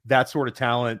like that sort of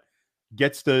talent.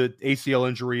 Gets the ACL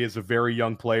injury as a very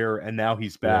young player, and now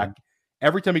he's back. Yeah.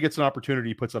 Every time he gets an opportunity,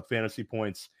 he puts up fantasy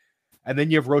points. And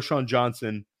then you have Roschon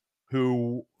Johnson,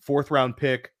 who 4th-round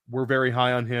pick. We're very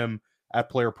high on him at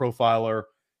Player Profiler.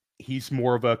 He's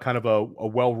more of a kind of a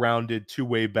well-rounded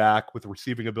 2-way back with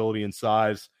receiving ability and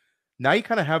size. Now you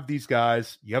kind of have these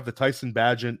guys. You have the Tyson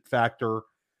Bagent factor.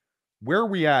 Where are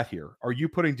we at here? Are you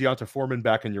putting D'Onta Foreman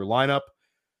back in your lineup?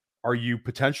 Are you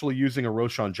potentially using a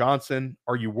Roschon Johnson?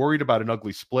 Are you worried about an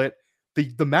ugly split?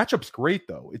 The matchup's great,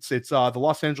 though. It's the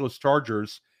Los Angeles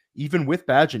Chargers. Even with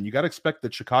Bagent, you got to expect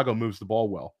that Chicago moves the ball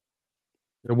well.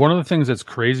 One of the things that's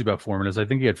crazy about Foreman is I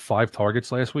think he had 5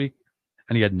 targets last week,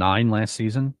 and he had 9 last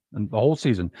season, and the whole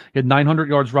season. He had 900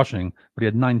 yards rushing, but he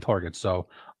had 9 targets. So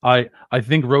I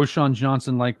think Roschon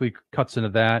Johnson likely cuts into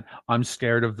that. I'm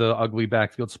scared of the ugly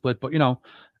backfield split, but,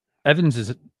 Evans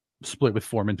is split with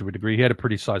Foreman to a degree. He had a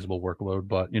pretty sizable workload,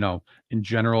 but in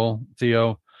general,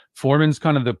 Theo, Foreman's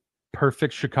kind of the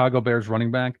perfect Chicago Bears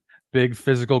running back, big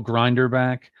physical grinder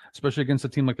back, especially against a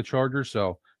team like the Chargers.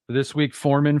 So for this week,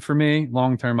 Foreman for me,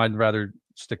 long term, I'd rather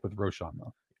stick with Roschon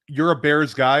though. You're a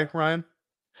Bears guy, Ryan?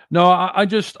 No,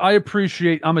 I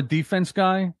appreciate. I'm a defense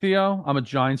guy, Theo. I'm a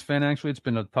Giants fan. Actually, it's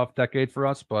been a tough decade for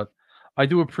us, but I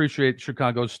do appreciate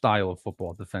Chicago's style of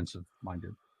football, defensive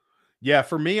minded. Yeah,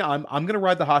 for me, I'm going to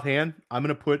ride the hot hand. I'm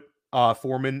going to put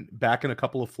Foreman back in a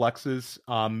couple of flexes,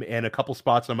 and a couple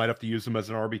spots I might have to use him as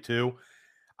an RB2.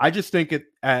 I just think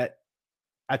at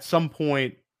some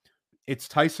point it's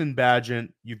Tyson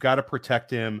Bagent. You've got to protect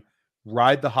him.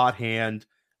 Ride the hot hand.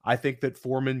 I think that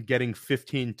Foreman getting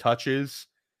 15 touches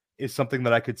is something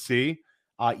that I could see.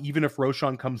 Even if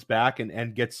Roschon comes back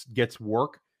and gets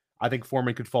work, I think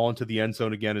Foreman could fall into the end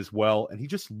zone again as well. And he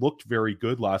just looked very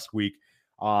good last week.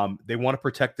 They want to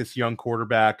protect this young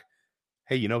quarterback.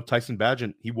 Hey, Tyson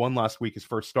Bagent, he won last week, his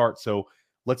first start. So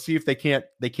let's see if they can't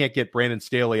get Brandon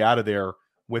Staley out of there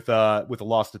with a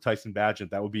loss to Tyson Bagent.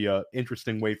 That would be an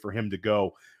interesting way for him to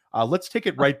go. Let's take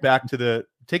it back to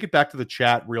the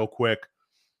chat real quick.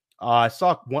 I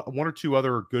saw one or two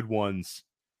other good ones.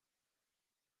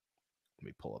 Let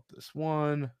me pull up this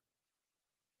one.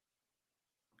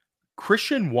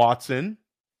 Christian Watson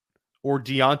or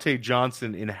Deontay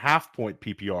Johnson in half-point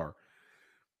PPR.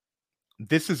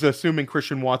 This is assuming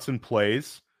Christian Watson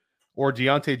plays, or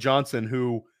Deontay Johnson,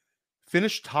 who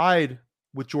finished tied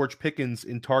with George Pickens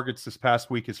in targets this past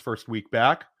week, his first week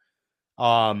back.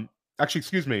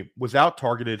 Was out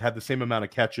targeted, had the same amount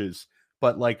of catches,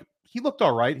 but he looked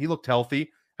all right. He looked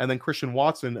healthy. And then Christian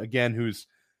Watson, again, who's,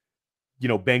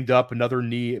 banged up, another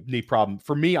knee problem.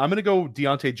 For me, I'm going to go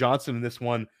Deontay Johnson in this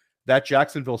one. That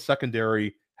Jacksonville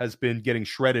secondary has been getting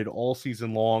shredded all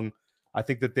season long. I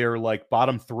think that they're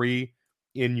bottom 3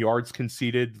 in yards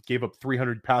conceded, gave up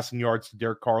 300 passing yards to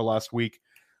Derek Carr last week.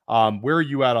 Where are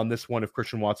you at on this one if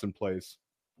Christian Watson plays?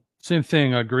 Same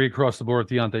thing. I agree across the board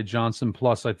with Deontay Johnson.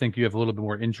 Plus, I think you have a little bit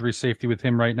more injury safety with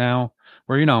him right now,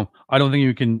 where, I don't think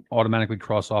you can automatically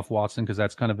cross off Watson because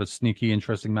that's kind of a sneaky,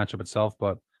 interesting matchup itself.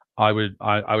 But I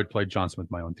would play Johnson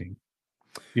with my own team,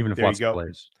 even if Watson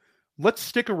plays. Let's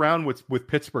stick around with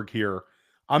Pittsburgh here.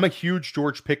 I'm a huge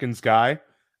George Pickens guy.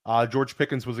 George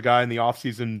Pickens was a guy in the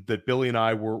offseason that Billy and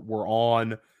I were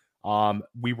on.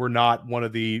 We were not one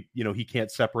of the, he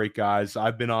can't separate guys.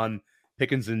 I've been on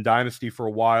Pickens in Dynasty for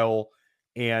a while,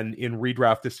 and in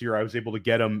redraft this year, I was able to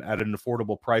get him at an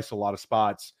affordable price, a lot of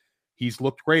spots. He's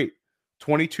looked great.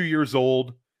 22 years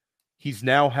old. He's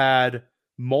now had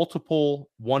multiple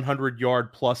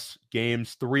 100-yard plus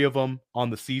games, 3 of them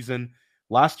on the season.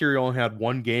 Last year, he only had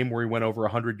 1 game where he went over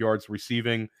 100 yards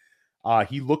receiving.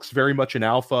 He looks very much an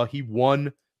alpha. He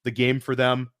won the game for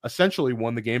them, essentially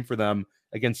won the game for them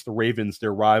against the Ravens,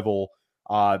 their rival.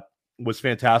 Was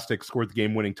fantastic, scored the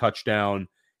game-winning touchdown,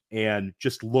 and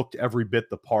just looked every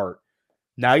bit the part.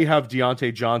 Now you have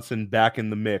Deontay Johnson back in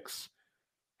the mix.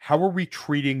 How are we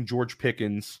treating George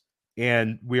Pickens?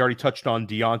 And we already touched on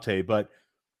Deontay, but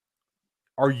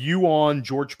are you on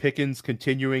George Pickens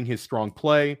continuing his strong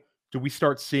play? Do we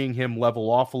start seeing him level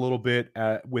off a little bit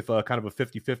with a kind of a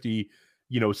 50-50,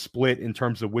 split in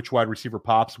terms of which wide receiver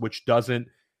pops, which doesn't?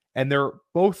 And they're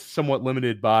both somewhat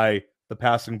limited by the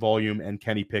passing volume and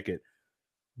Kenny Pickett.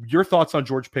 Your thoughts on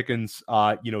George Pickens,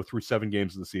 through 7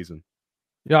 games of the season?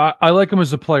 Yeah, I like him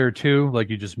as a player too. Like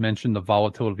you just mentioned, the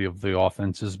volatility of the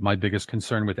offense is my biggest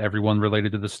concern with everyone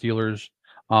related to the Steelers.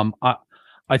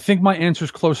 I think my answer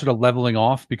is closer to leveling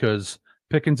off because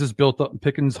Pickens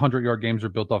 100-yard games are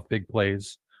built off big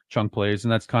plays, chunk plays,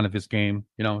 and that's kind of his game,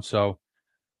 So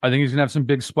I think he's gonna have some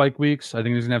big spike weeks. I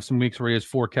think he's gonna have some weeks where he has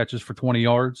 4 catches for 20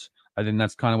 yards. I think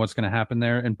that's kind of what's going to happen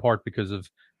there, in part because of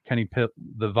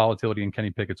the volatility in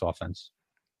Kenny Pickett's offense.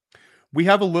 We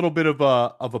have a little bit of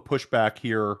a pushback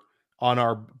here on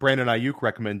our Brandon Ayuk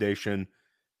recommendation.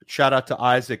 Shout out to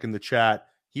Isaac in the chat.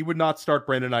 He would not start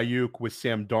Brandon Ayuk with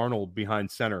Sam Darnold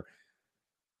behind center.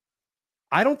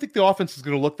 I don't think the offense is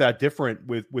going to look that different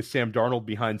with Sam Darnold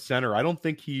behind center. I don't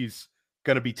think he's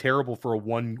going to be terrible for a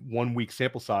one week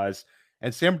sample size.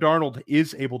 And Sam Darnold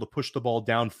is able to push the ball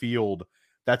downfield.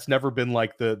 That's never been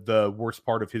the worst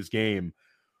part of his game.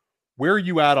 Where are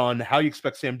you at on how you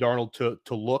expect Sam Darnold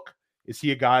to look? Is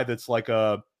he a guy that's like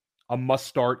a must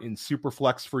start in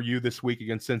Superflex for you this week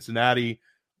against Cincinnati?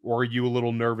 Or are you a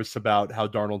little nervous about how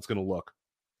Darnold's going to look?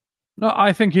 No,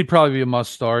 I think he'd probably be a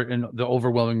must start in the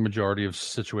overwhelming majority of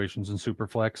situations in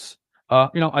Superflex. I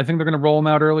think they're going to roll him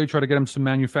out early, try to get him some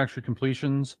manufactured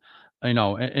completions.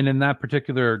 And in that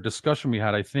particular discussion we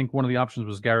had, I think one of the options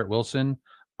was Garrett Wilson.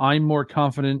 I'm more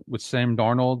confident with Sam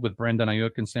Darnold, with Brandon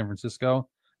Ayuk in San Francisco,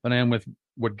 than I am with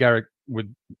what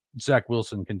Zach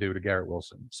Wilson can do to Garrett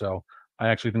Wilson. So I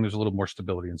actually think there's a little more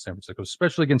stability in San Francisco,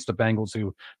 especially against the Bengals,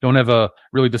 who don't have a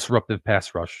really disruptive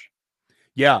pass rush.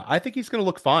 Yeah, I think he's going to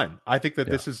look fine. I think that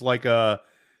this is like a,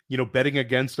 betting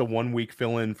against a 1 week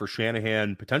fill-in for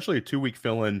Shanahan, potentially a 2 week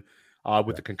fill-in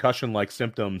with the concussion-like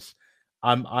symptoms.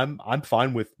 I'm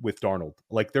fine with Darnold.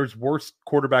 Like, there's worse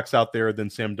quarterbacks out there than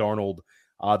Sam Darnold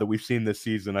that we've seen this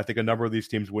season. I think a number of these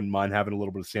teams wouldn't mind having a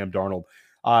little bit of Sam Darnold.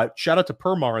 Shout out to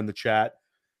Permar in the chat.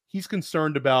 He's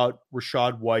concerned about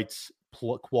Rachaad White's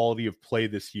quality of play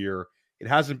this year. It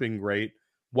hasn't been great.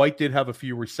 White did have a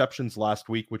few receptions last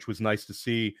week, which was nice to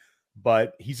see,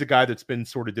 but he's a guy that's been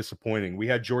sort of disappointing. We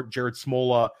had Jared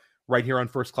Smola right here on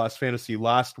First Class Fantasy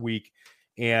last week,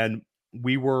 and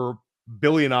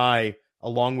Billy and I,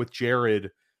 along with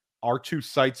Jared, our two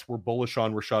sites were bullish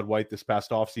on Rachaad White this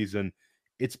past offseason.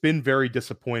 It's been very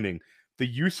disappointing. The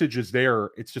usage is there.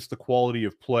 It's just the quality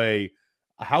of play.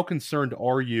 How concerned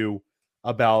are you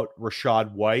about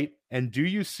Rachaad White? And do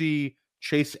you see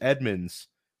Chase Edmonds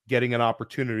getting an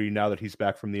opportunity now that he's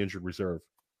back from the injured reserve?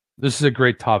 This is a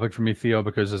great topic for me, Theo,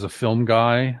 because as a film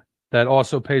guy that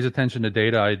also pays attention to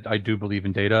data, I do believe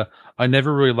in data. I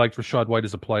never really liked Rachaad White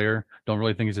as a player. Don't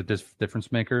really think he's a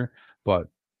difference maker. But,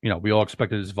 we all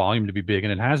expected his volume to be big,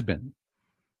 and it has been.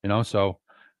 So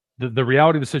the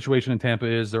reality of the situation in Tampa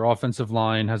is their offensive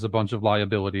line has a bunch of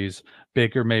liabilities.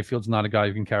 Baker Mayfield's not a guy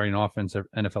who can carry an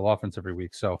NFL offense every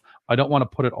week. So I don't want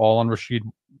to put it all on Rachaad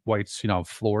White's,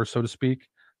 floor, so to speak.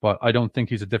 But I don't think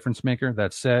he's a difference maker.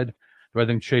 That said, do I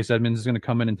think Chase Edmonds is going to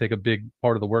come in and take a big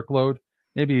part of the workload?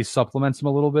 Maybe he supplements him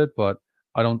a little bit, but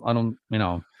I don't,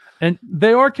 and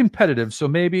they are competitive. So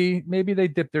maybe they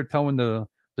dip their toe in the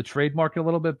trade market a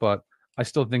little bit, but I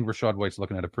still think Rachaad White's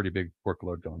looking at a pretty big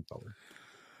workload going forward.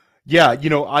 Yeah,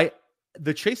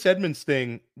 the Chase Edmonds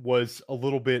thing was a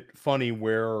little bit funny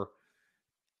where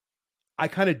I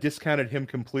kind of discounted him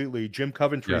completely. Jim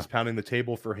Coventry is pounding the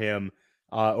table for him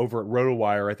over at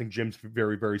RotoWire. I think Jim's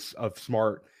very, very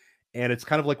smart. And it's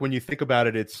kind of like, when you think about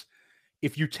it, it's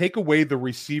if you take away the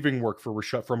receiving work from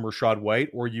Rachaad White,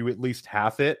 or you at least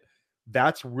half it,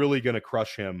 that's really going to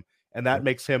crush him. And that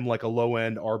makes him like a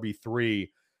low-end RB3.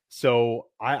 So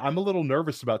I'm a little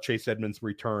nervous about Chase Edmonds'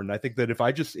 return. I think that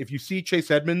if you see Chase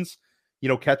Edmonds,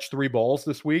 catch 3 balls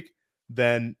this week,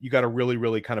 then you got to really,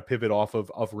 really kind of pivot off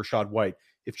of Rachaad White.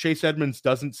 If Chase Edmonds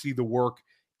doesn't see the work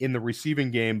in the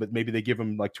receiving game, but maybe they give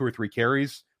him like 2 or 3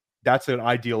 carries, that's an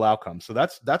ideal outcome. So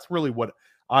that's really what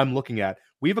I'm looking at.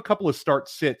 We have a couple of start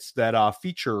sits that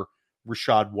feature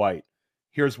Rachaad White.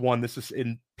 Here's one. This is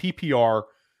in PPR.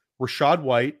 Rachaad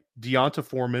White, Deonta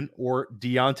Foreman, or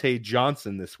Deontay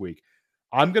Johnson this week.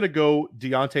 I'm going to go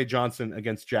Deontay Johnson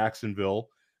against Jacksonville.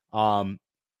 Monday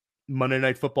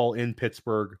Night Football in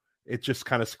Pittsburgh. It just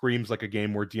kind of screams like a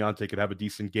game where Deontay could have a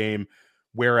decent game.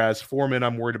 Whereas Foreman,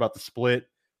 I'm worried about the split.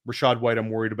 Rachaad White,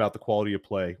 I'm worried about the quality of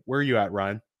play. Where are you at,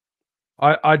 Ryan?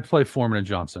 I'd play Foreman and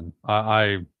Johnson.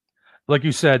 I like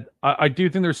you said, I do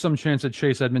think there's some chance that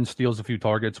Chase Edmonds steals a few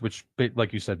targets, which,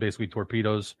 like you said, basically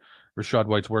torpedoes Rachaad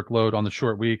White's workload on the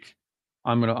short week.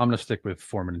 I'm gonna stick with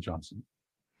Foreman and Johnson.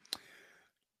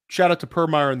 Shout out to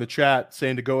Permar in the chat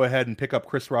saying to go ahead and pick up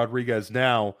Chris Rodriguez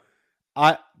now.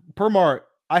 Permar,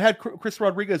 I had Chris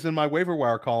Rodriguez in my waiver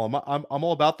wire column. I'm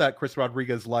all about that Chris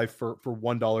Rodriguez life for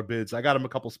 $1 bids. I got him a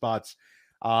couple spots.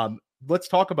 Let's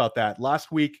talk about that.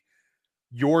 Last week,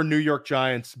 your New York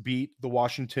Giants beat the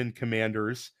Washington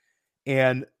Commanders.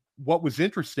 And what was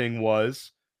interesting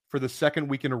was, for the second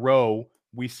week in a row,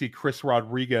 we see Chris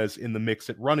Rodriguez in the mix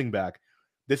at running back.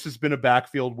 This has been a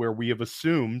backfield where we have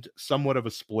assumed somewhat of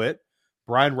a split.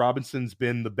 Brian Robinson's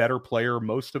been the better player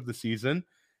most of the season,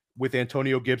 with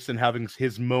Antonio Gibson having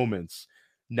his moments.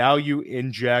 Now you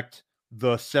inject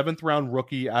the 7th round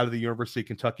rookie out of the University of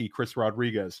Kentucky, Chris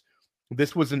Rodriguez.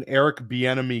 This was an Eric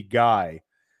Bieniemy guy.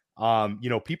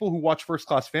 People who watch First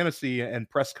Class Fantasy and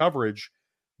press coverage,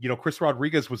 Chris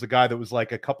Rodriguez was a guy that was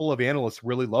like, a couple of analysts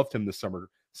really loved him this summer.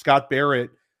 Scott Barrett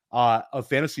of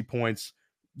Fantasy Points,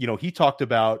 he talked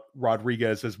about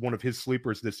Rodriguez as one of his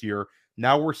sleepers this year.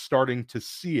 Now we're starting to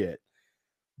see it.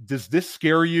 Does this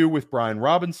scare you with Brian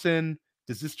Robinson?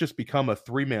 Does this just become a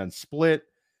 3-man split?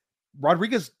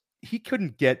 Rodriguez, he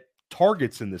couldn't get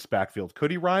targets in this backfield,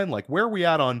 could he, Ryan? Like, where are we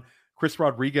at on Chris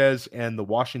Rodriguez and the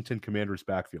Washington Commanders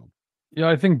backfield? Yeah,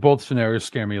 I think both scenarios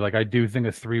scare me. Like, I do think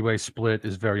a 3-way split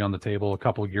is very on the table. A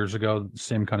couple of years ago,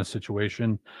 same kind of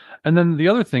situation. And then the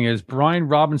other thing is, Brian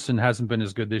Robinson hasn't been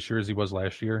as good this year as he was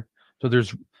last year. So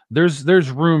there's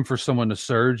room for someone to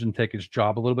surge and take his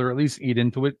job a little bit, or at least eat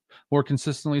into it more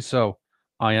consistently. So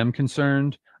I am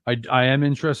concerned. I am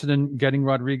interested in getting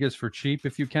Rodriguez for cheap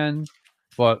if you can.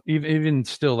 But even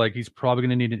still, like, he's probably going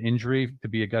to need an injury to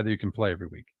be a guy that you can play every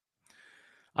week.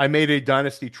 I made a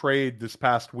dynasty trade this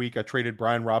past week. I traded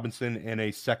Brian Robinson and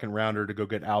a second rounder to go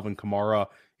get Alvin Kamara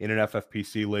in an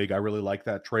FFPC league. I really like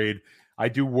that trade. I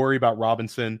do worry about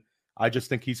Robinson. I just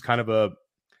think he's kind of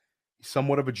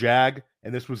somewhat of a jag,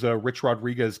 and this was a Rich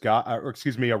Rodriguez guy, a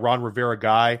Ron Rivera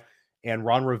guy, and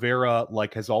Ron Rivera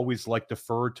has always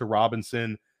deferred to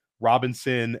Robinson.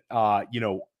 Robinson,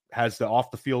 has the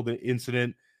off the field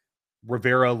incident.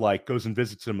 Rivera goes and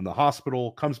visits him in the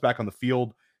hospital, comes back on the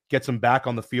field, gets him back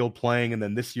on the field playing, and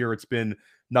then this year it's been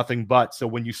nothing but. So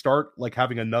when you start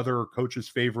having another coach's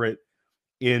favorite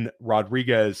in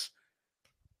Rodriguez,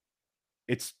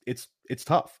 it's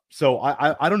tough. So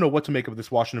I don't know what to make of this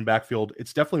Washington backfield.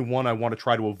 It's definitely one I want to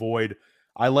try to avoid.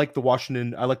 I like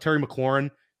Terry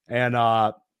McLaurin,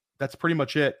 and that's pretty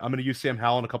much it. I'm going to use Sam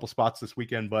Howell in a couple spots this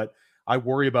weekend, but I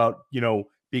worry about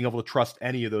being able to trust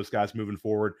any of those guys moving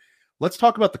forward. Let's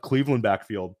talk about the Cleveland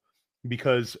backfield,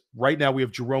 because right now we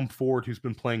have Jerome Ford, who's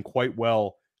been playing quite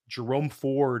well. Jerome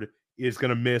Ford is going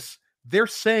to miss. They're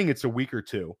saying it's a week or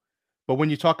two, but when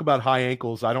you talk about high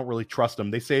ankles, I don't really trust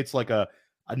them. They say it's a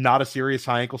not a serious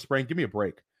high ankle sprain. Give me a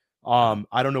break.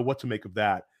 I don't know what to make of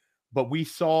that. But we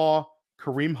saw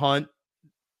Kareem Hunt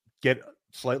get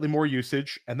slightly more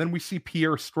usage, and then we see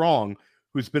Pierre Strong,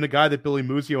 who's been a guy that Billy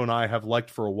Muzio and I have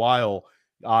liked for a while,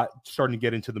 starting to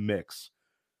get into the mix.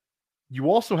 You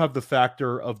also have the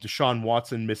factor of Deshaun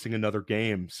Watson missing another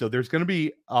game. So there's going to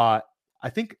be, I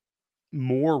think,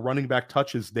 more running back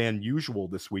touches than usual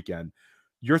this weekend.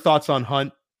 Your thoughts on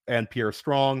Hunt and Pierre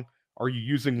Strong? Are you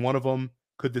using one of them?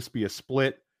 Could this be a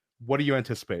split? What do you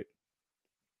anticipate?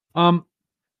 When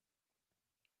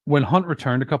Hunt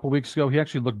returned a couple weeks ago, he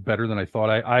actually looked better than I thought.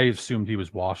 I assumed he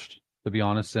was washed, to be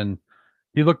honest, and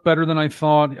he looked better than I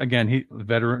thought. Again, he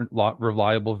veteran,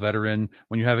 reliable veteran.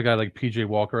 When you have a guy like PJ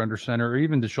Walker under center, or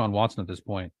even Deshaun Watson at this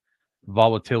point,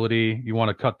 volatility, you want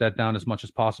to cut that down as much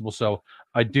as possible. So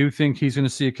I do think he's going to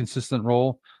see a consistent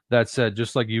role. That said,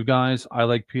 just like you guys, I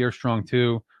like Pierre Strong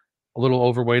too. A little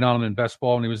overweight on him in best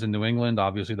ball when he was in New England.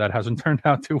 Obviously, that hasn't turned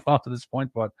out too well to this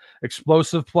point, but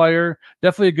explosive player.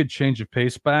 Definitely a good change of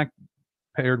pace back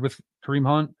paired with Kareem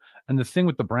Hunt. And the thing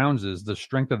with the Browns is the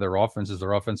strength of their offense is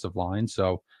their offensive line.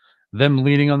 So them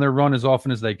leaning on their run as often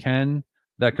as they can,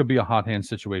 that could be a hot hand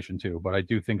situation too. But I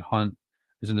do think Hunt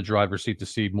is in the driver's seat to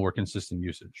see more consistent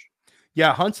usage.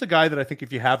 Yeah, Hunt's a guy that I think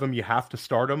if you have him, you have to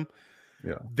start him.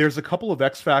 Yeah. There's a couple of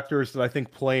X factors that I think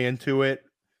play into it.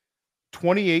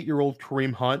 28-year-old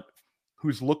Kareem Hunt,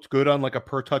 who's looked good on a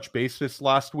per touch basis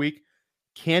last week,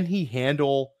 can he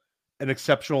handle an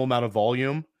exceptional amount of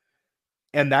volume?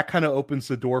 And that kind of opens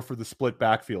the door for the split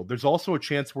backfield. There's also a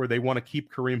chance where they want to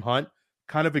keep Kareem Hunt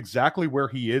kind of exactly where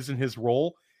he is in his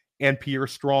role, and Pierre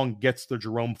Strong gets the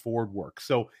Jerome Ford work.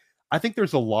 So I think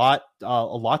there's a lot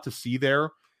to see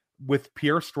there. With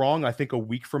Pierre Strong, I think a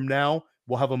week from now,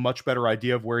 we'll have a much better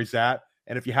idea of where he's at.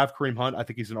 And if you have Kareem Hunt, I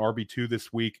think he's an RB2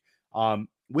 this week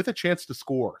with a chance to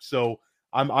score. So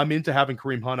I'm into having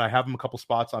Kareem Hunt. I have him a couple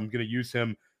spots. I'm going to use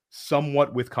him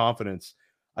somewhat with confidence.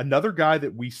 Another guy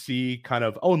that we see kind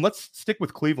of, and let's stick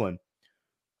with Cleveland.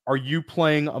 Are you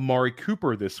playing Amari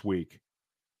Cooper this week?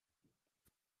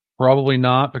 Probably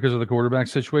not because of the quarterback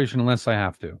situation, unless I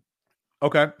have to.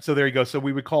 Okay, so there you go. So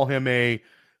we would call him a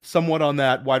somewhat on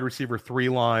that wide receiver 3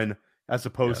 line as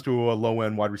opposed to a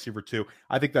low-end wide receiver 2.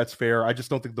 I think that's fair. I just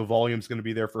don't think the volume is going to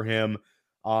be there for him.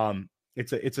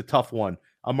 It's a tough one.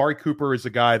 Amari Cooper is a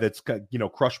guy that's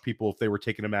crushed people if they were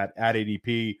taking him at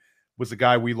ADP. Was a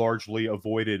guy we largely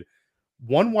avoided.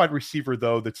 One wide receiver,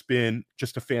 though, that's been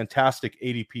just a fantastic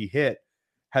ADP hit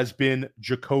has been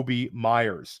Jacoby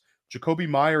Myers. Jacoby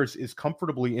Myers is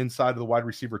comfortably inside of the wide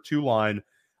receiver 2 line,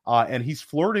 and he's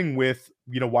flirting with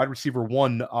wide receiver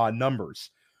 1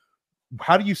 numbers.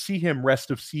 How do you see him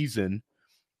rest of season?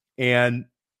 And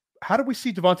how do we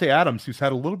see Devontae Adams, who's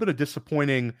had a little bit of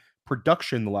disappointing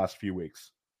production the last few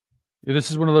weeks? Yeah,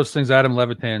 this is one of those things. Adam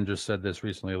Levitan just said this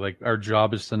recently. Our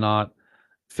job is to not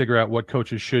figure out what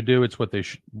coaches should do. It's what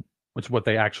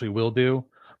they actually will do.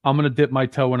 I'm going to dip my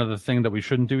toe into the thing that we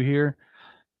shouldn't do here.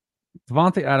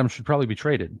 Devontae Adams should probably be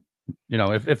traded.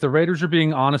 If the Raiders are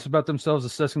being honest about themselves,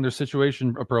 assessing their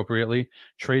situation appropriately,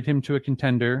 trade him to a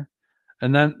contender.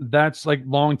 And then that's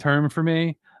long term for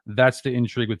me. That's the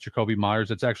intrigue with Jacoby Myers.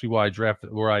 That's actually why I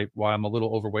drafted, why I'm a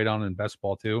little overweight on in best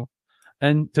ball too.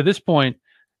 And to this point,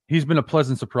 he's been a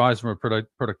pleasant surprise from a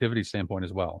productivity standpoint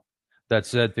as well. That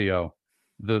said, Theo,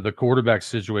 the quarterback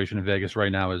situation in Vegas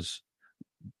right now is,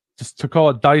 just to call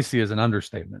it dicey, is an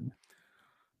understatement.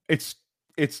 It's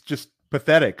just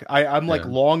pathetic. I'm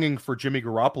longing for Jimmy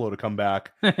Garoppolo to come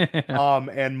back.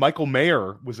 And Michael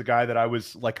Mayer was a guy that I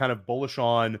was kind of bullish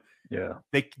on. Yeah.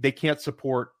 They can't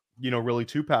support, really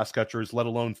 2 pass catchers, let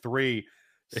alone 3.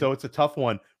 So it's a tough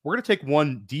one. We're going to take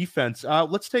one defense.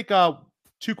 Let's take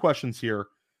 2 questions here.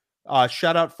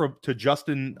 Shout out to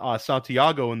Justin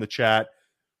Santiago in the chat.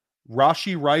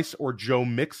 Rashee Rice or Joe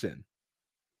Mixon?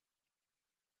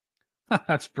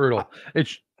 That's brutal.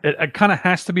 It kind of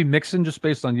has to be Mixon just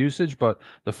based on usage, but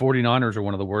the 49ers are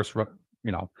one of the worst,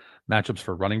 matchups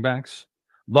for running backs.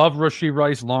 Love Rashee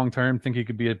Rice long term. Think he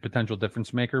could be a potential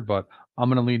difference maker, but I'm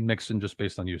going to lean Mixon just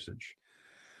based on usage.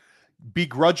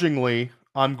 Begrudgingly,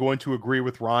 I'm going to agree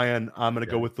with Ryan. I'm going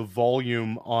to go with the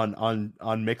volume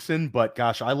on Mixon, but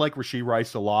gosh, I like Rashee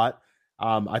Rice a lot.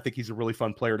 I think he's a really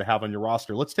fun player to have on your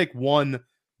roster. Let's take one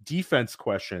defense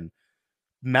question.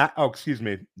 Excuse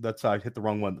me. That's I hit the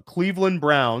wrong one. Cleveland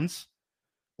Browns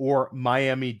or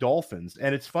Miami Dolphins.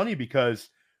 And it's funny because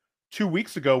 2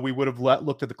 weeks ago, we would have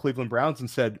looked at the Cleveland Browns and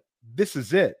said, this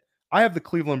is it. I have the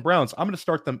Cleveland Browns. I'm going to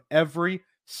start them every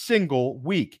single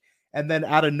week. And then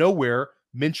out of nowhere,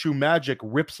 Minshew Magic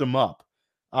rips them up.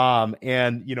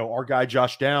 And our guy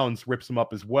Josh Downs rips them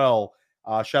up as well.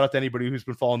 Shout out to anybody who's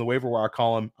been following the waiver wire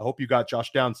column. I hope you got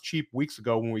Josh Downs cheap weeks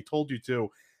ago when we told you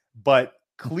to. But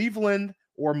Cleveland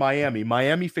or Miami.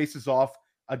 Miami faces off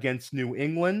against New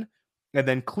England, and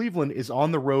then Cleveland is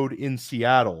on the road in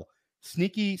Seattle.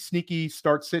 Sneaky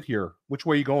start sit here. Which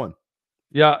way are you going?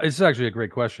 Yeah, it's actually a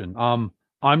great question.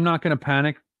 I'm not going to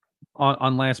panic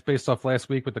on based off last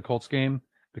week with the Colts game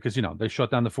because, they shut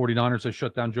down the 49ers. They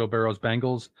shut down Joe Burrow's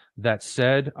Bengals. That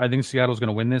said, I think Seattle's going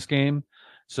to win this game.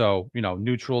 So,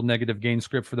 neutral negative gain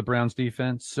script for the Browns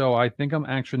defense. So I think I'm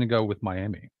actually going to go with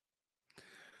Miami.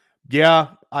 Yeah,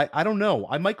 I don't know.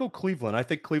 I might go Cleveland. I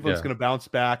think Cleveland's going to bounce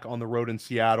back on the road in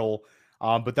Seattle.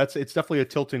 But it's definitely a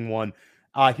tilting one.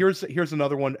 Here's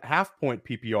another one. Half point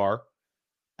PPR.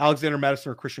 Alexander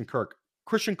Madison or Christian Kirk?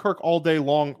 Christian Kirk all day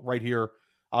long right here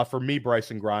for me,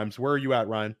 Bryson Grimes. Where are you at,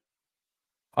 Ryan?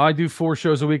 I do 4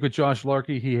 shows a week with Josh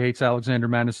Larkey. He hates Alexander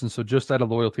Madison. So just out of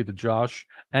loyalty to Josh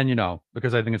and,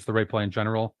 because I think it's the right play in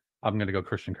general, I'm going to go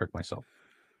Christian Kirk myself.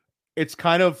 It's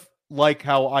kind of like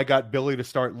how I got Billy to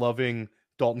start loving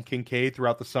Dalton Kincaid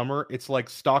throughout the summer. It's like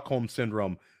Stockholm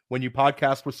Syndrome. When you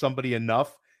podcast with somebody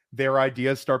enough, their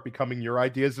ideas start becoming your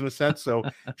ideas in a sense. So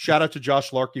shout out to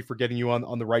Josh Larkey for getting you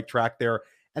on the right track there.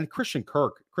 And Christian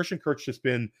Kirk. Christian Kirk's just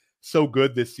been so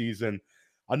good this season.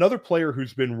 Another player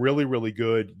who's been really, really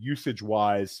good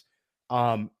usage-wise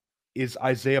is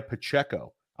Isaiah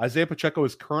Pacheco. Isaiah Pacheco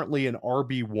is currently an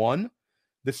RB1.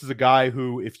 This is a guy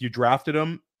who, if you drafted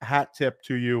him, hat tip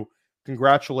to you.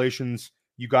 Congratulations.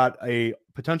 You got a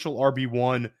potential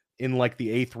RB1 in like the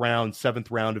 8th round, 7th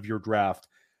round of your draft.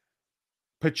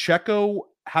 Pacheco,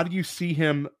 how do you see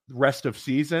him rest of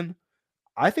season?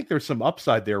 I think there's some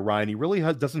upside there, Ryan. He really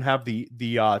doesn't have the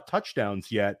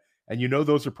touchdowns yet, and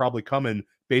those are probably coming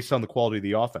based on the quality of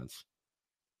the offense.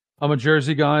 I'm a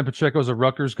Jersey guy. Pacheco's a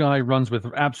Rutgers guy. Runs with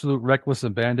absolute reckless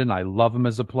abandon. I love him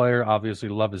as a player. Obviously,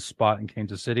 love his spot in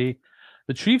Kansas City.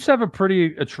 The Chiefs have a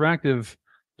pretty attractive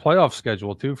playoff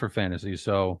schedule too for fantasy.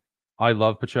 So I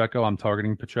love Pacheco. I'm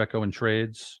targeting Pacheco in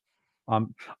trades.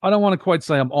 I don't want to quite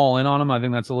say I'm all in on him. I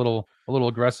think that's a little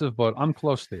aggressive, but I'm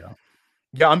close to you.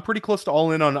 Yeah, I'm pretty close to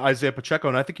all in on Isaiah Pacheco,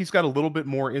 and I think he's got a little bit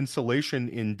more insulation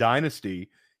in Dynasty.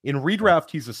 In redraft,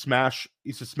 he's a smash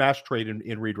trade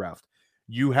in redraft.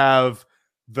 You have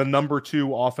the number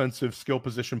 2 offensive skill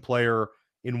position player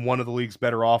in one of the league's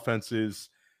better offenses.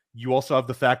 You also have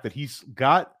the fact that he's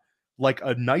got like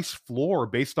a nice floor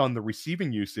based on the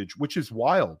receiving usage, which is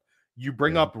wild. You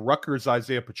bring up Rutgers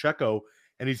Isaiah Pacheco,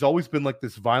 and he's always been like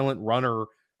this violent runner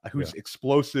who's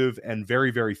explosive and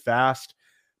very, very fast.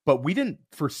 But we didn't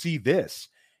foresee this.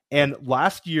 And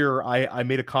last year, I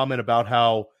made a comment about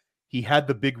how he had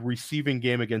the big receiving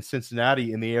game against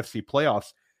Cincinnati in the AFC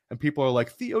playoffs. And people are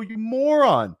like, Theo, you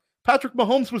moron. Patrick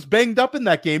Mahomes was banged up in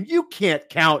that game. You can't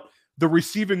count the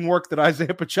receiving work that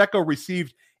Isaiah Pacheco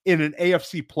received in an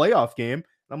AFC playoff game. And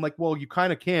I'm like, well, you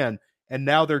kind of can. And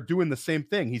now they're doing the same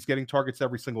thing. He's getting targets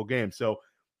every single game. So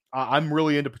I'm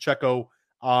really into Pacheco.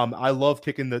 I love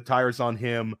kicking the tires on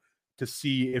him to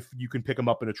see if you can pick him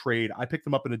up in a trade. I picked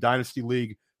him up in a dynasty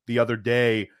league the other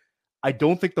day. I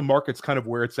don't think the market's kind of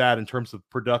where it's at in terms of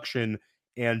production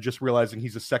and just realizing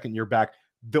he's a second-year back.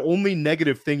 The only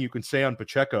negative thing you can say on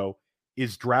Pacheco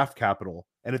is draft capital.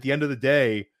 And at the end of the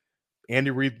day,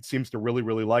 Andy Reid seems to really,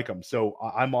 really like him. So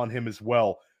I'm on him as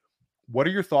well. What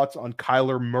are your thoughts on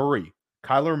Kyler Murray?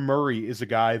 Kyler Murray is a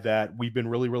guy that we've been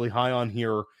really, really high on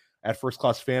here at First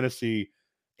Class Fantasy.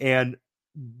 And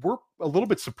we're a little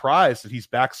bit surprised that he's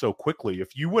back so quickly.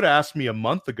 If you would have asked me a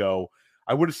month ago,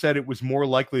 I would have said it was more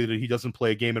likely that he doesn't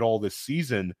play a game at all this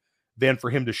season than for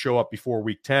him to show up before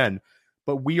week 10.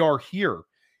 But we are here.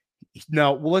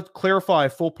 Now, well, let's clarify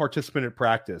full participant at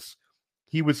practice.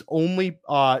 He was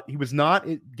not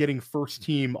getting first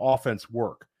team offense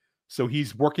work. So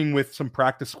he's working with some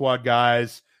practice squad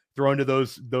guys, throwing to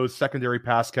those secondary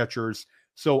pass catchers.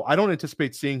 So I don't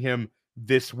anticipate seeing him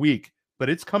this week, but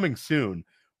it's coming soon.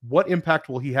 What impact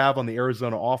will he have on the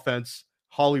Arizona offense?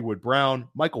 Hollywood Brown,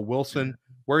 Michael Wilson,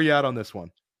 where are you at on this one?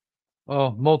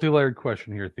 Oh, multi-layered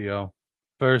question here, Theo.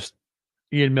 First,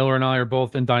 Ian Miller and I are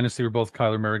both in Dynasty. We're both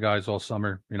Kyler Murray guys all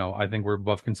summer. I think we're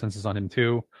above consensus on him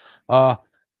too. I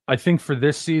think for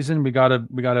this season, we gotta,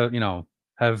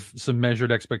 have some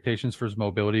measured expectations for his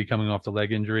mobility coming off the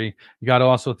leg injury. You got to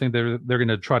also think they're going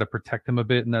to try to protect him a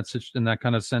bit in that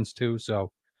kind of sense too.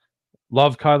 So,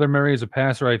 love Kyler Murray as a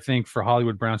passer. I think for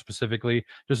Hollywood Brown specifically,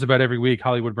 just about every week,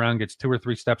 Hollywood Brown gets 2 or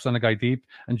 3 steps on a guy deep,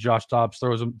 and Josh Dobbs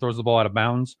throws the ball out of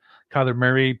bounds. Kyler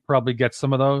Murray probably gets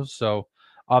some of those. So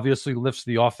obviously lifts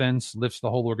the offense, lifts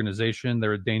the whole organization.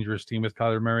 They're a dangerous team with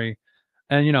Kyler Murray.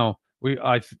 And,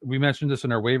 we mentioned this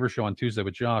in our waiver show on Tuesday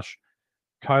with Josh.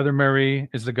 Kyler Murray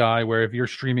is the guy where if you're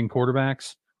streaming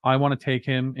quarterbacks, I want to take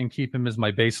him and keep him as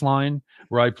my baseline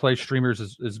where I play streamers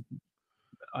as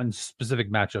on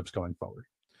specific matchups going forward.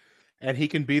 And he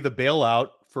can be the bailout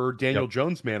for Daniel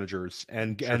Jones managers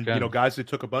and guys that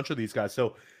took a bunch of these guys.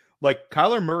 So like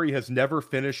Kyler Murray has never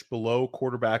finished below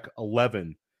quarterback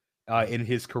 11 in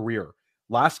his career.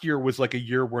 Last year was like a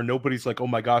year where nobody's like, oh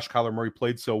my gosh, Kyler Murray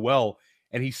played so well.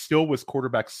 And he still was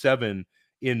quarterback 7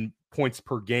 in points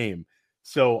per game.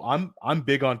 So I'm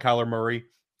big on Kyler Murray.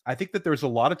 I think that there's a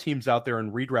lot of teams out there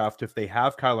in redraft. If they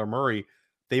have Kyler Murray,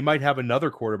 they might have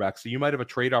another quarterback. So you might have a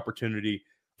trade opportunity.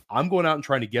 I'm going out and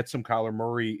trying to get some Kyler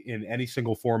Murray in any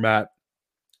single format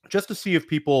just to see if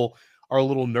people are a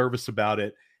little nervous about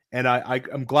it. And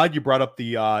I'm glad you brought up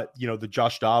the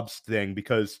Josh Dobbs thing,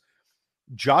 because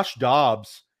Josh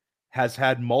Dobbs has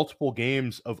had multiple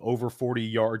games of over 40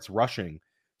 yards rushing.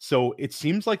 So it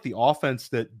seems like the offense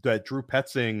that Drew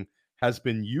Petzing has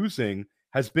been using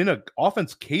has been an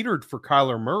offense catered for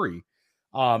Kyler Murray.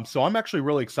 So I'm actually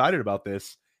really excited about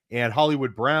this. And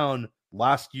Hollywood Brown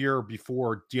last year,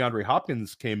 before DeAndre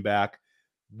Hopkins came back,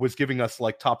 was giving us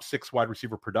like top 6 wide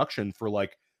receiver production for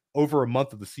like over a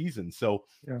month of the season. So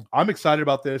I'm excited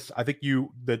about this. I think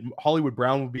that Hollywood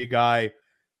Brown would be a guy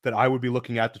that I would be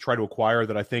looking at to try to acquire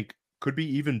that I think could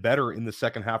be even better in the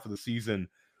second half of the season.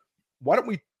 Why don't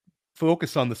we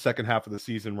focus on the second half of the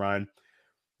season, Ryan?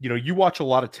 You watch a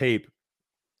lot of tape.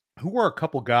 Who are a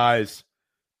couple guys,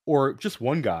 or just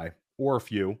one guy, or a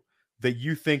few, that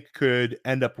you think could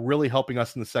end up really helping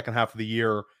us in the second half of the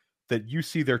year, that you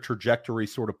see their trajectory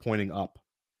sort of pointing up?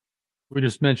 We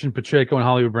just mentioned Pacheco and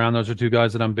Hollywood Brown. Those are 2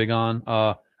 guys that I'm big on.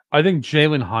 I think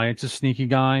Jalen Hyatt's a sneaky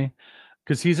guy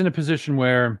because he's in a position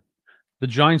where the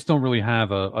Giants don't really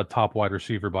have a top wide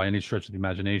receiver by any stretch of the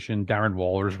imagination. Darren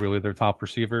Waller is really their top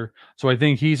receiver. So I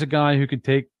think he's a guy who could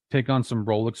take on some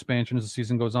role expansion as the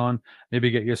season goes on, maybe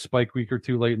get you a spike week or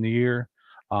 2 late in the year.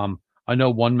 I know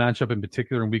one matchup in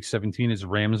particular in week 17 is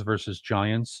Rams versus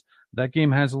Giants. That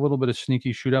game has a little bit of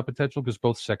sneaky shootout potential because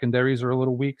both secondaries are a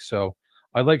little weak. So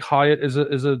I like Hyatt as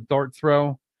a dart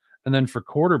throw. And then for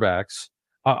quarterbacks,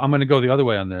 I'm going to go the other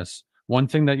way on this. One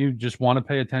thing that you just want to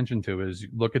pay attention to is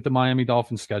look at the Miami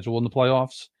Dolphins schedule in the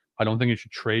playoffs. I don't think you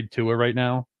should trade Tua right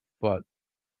now, but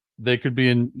they could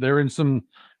be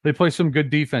they play some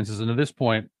good defenses. And at this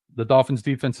point, the Dolphins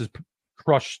defense is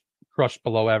crushed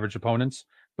below average opponents,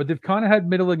 but they've kind of had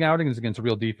middling outings against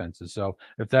real defenses. So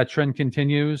if that trend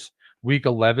continues, week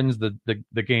 11 is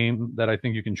the game that I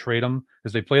think you can trade them,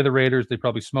 because they play the Raiders. They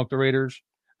probably smoke the Raiders.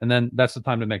 And then that's the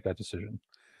time to make that decision.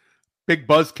 Big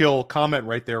buzzkill comment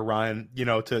right there, Ryan,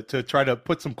 to try to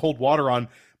put some cold water on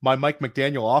my Mike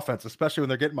McDaniel offense, especially when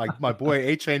they're getting my boy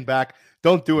A-Chain back.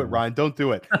 Don't do it, Ryan. Don't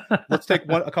do it. Let's take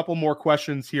a couple more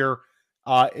questions here.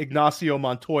 Ignacio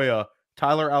Montoya,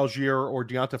 Tyler Algier, or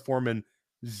Deonta Foreman,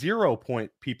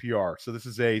 0-point PPR. So this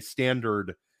is a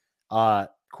standard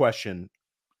question.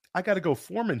 I got to go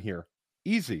Foreman here.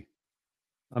 Easy.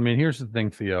 I mean, here's the thing,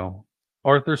 Theo.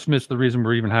 Arthur Smith's the reason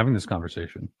we're even having this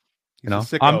conversation. He's a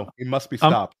sicko. He must be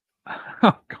stopped.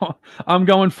 I'm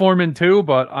going Foreman too,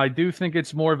 but I do think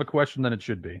it's more of a question than it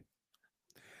should be.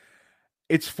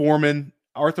 It's Foreman.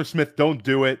 Arthur Smith, don't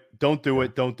do it. Don't do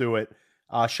it. Don't do it.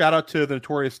 Shout out to the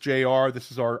notorious JR.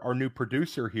 This is our new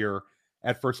producer here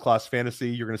at First Class Fantasy.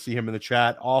 You're going to see him in the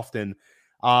chat often.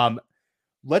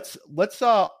 Let's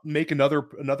make another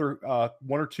 1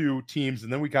 or 2 teams,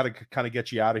 and then we got to kind of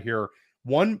get you out of here.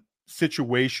 One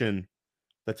situation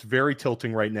that's very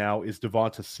tilting right now is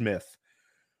Devonta Smith.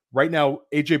 Right now,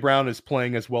 A.J. Brown is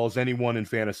playing as well as anyone in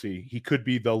fantasy. He could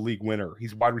be the league winner.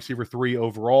 He's wide receiver 3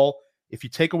 overall. If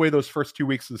you take away those first 2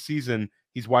 weeks of the season,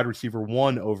 he's wide receiver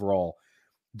 1 overall.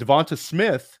 Devonta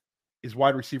Smith is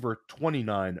wide receiver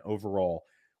 29 overall.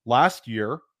 Last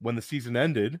year, when the season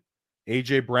ended,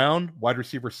 A.J. Brown, wide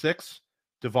receiver 6,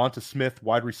 Devonta Smith,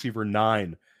 wide receiver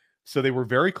 9. So they were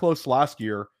very close last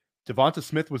year. Devonta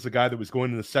Smith was the guy that was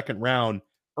going in the second round,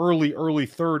 early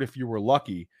third if you were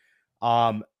lucky.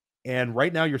 And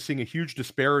right now you're seeing a huge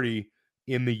disparity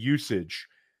in the usage.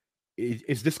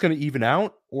 Is this going to even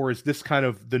out, or is this kind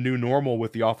of the new normal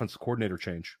with the offensive coordinator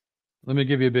change? Let me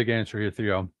give you a big answer here,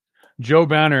 Theo. Joe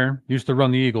Banner used to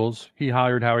run the Eagles. He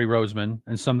hired Howie Roseman,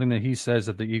 and something that he says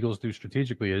that the Eagles do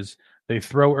strategically is they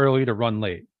throw early to run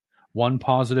late. One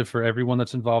positive for everyone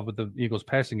that's involved with the Eagles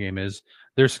passing game is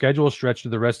their schedule stretch to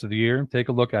the rest of the year. Take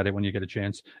a look at it when you get a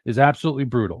chance. Is absolutely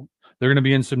brutal. They're going to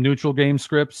be in some neutral game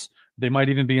scripts. They might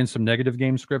even be in some negative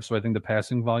game scripts, so I think the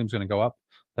passing volume is going to go up.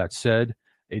 That said,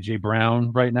 A.J.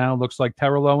 Brown right now looks like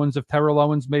Terrell Owens if Terrell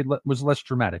Owens was less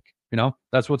dramatic. You know,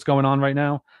 that's what's going on right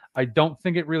now. I don't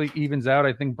think it really evens out.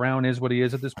 I think Brown is what he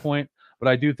is at this point, but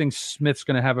I do think Smith's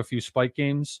going to have a few spike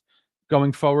games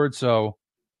going forward. So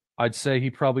I'd say he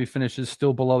probably finishes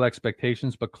still below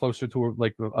expectations, but closer to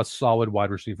like a solid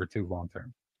wide receiver 2 long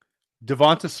term.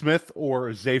 Devonta Smith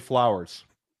or Zay Flowers?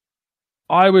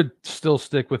 I would still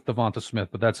stick with Devonta Smith,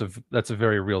 but that's a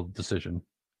very real decision.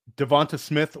 Devonta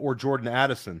Smith or Jordan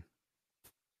Addison?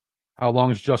 How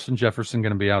long is Justin Jefferson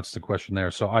going to be out is the question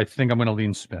there. So I think I'm going to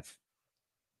lean Smith.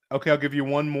 Okay, I'll give you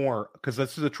one more because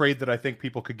this is a trade that I think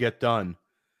people could get done.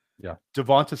 Yeah.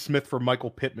 Devonta Smith for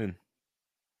Michael Pittman.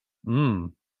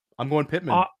 I'm going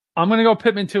Pittman. I'm going to go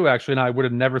Pittman too, actually, and I would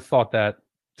have never thought that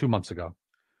 2 months ago.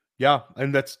 Yeah,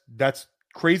 and that's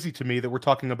crazy to me that we're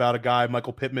talking about a guy,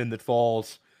 Michael Pittman, that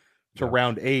falls to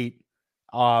round 8.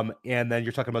 And then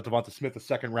you're talking about Devonta Smith, a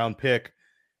second-round pick.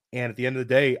 And at the end of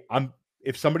the day,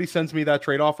 if somebody sends me that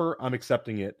trade offer, I'm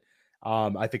accepting it.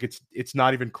 I think it's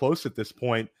not even close at this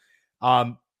point.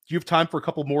 Do you have time for a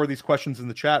couple more of these questions in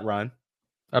the chat, Ryan?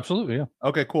 Absolutely, yeah.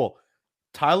 Okay, cool.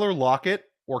 Tyler Lockett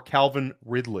or Calvin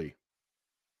Ridley?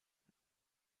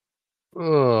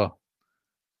 I'm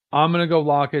going to go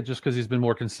Lockett just because he's been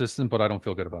more consistent, but I don't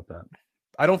feel good about that.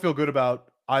 I don't feel good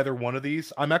about either one of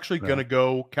these. I'm actually going to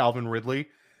go Calvin Ridley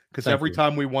because every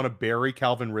time we want to bury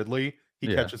Calvin Ridley, he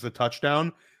catches a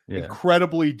touchdown. Yeah.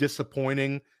 Incredibly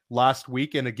disappointing last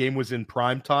week, and the game was in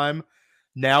prime time.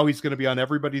 Now he's going to be on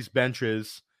everybody's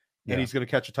benches, and he's going to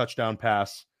catch a touchdown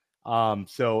pass.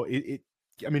 So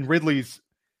Ridley's,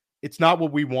 it's not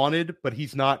what we wanted, but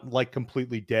he's not like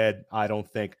completely dead, I don't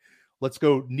think. Let's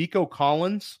go Nico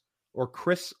Collins or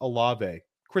Chris Olave.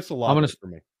 Chris Olave for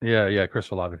me. Yeah, Chris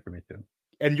Olave for me too.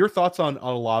 And your thoughts on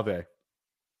Olave?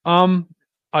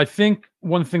 I think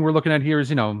one thing we're looking at here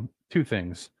is, two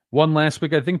things. One, last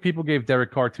week, I think people gave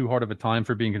Derek Carr too hard of a time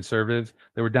for being conservative.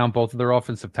 They were down both of their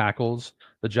offensive tackles.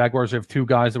 The Jaguars have 2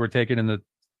 guys that were taken in the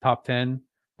top 10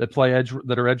 that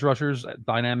are edge rushers,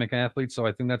 dynamic athletes. So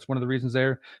I think that's one of the reasons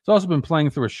there. He's also been playing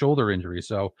through a shoulder injury.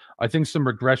 So I think some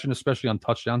regression, especially on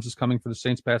touchdowns, is coming for the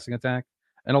Saints passing attack.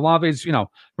 And Olave's,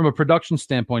 from a production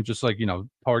standpoint, just like,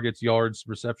 targets, yards,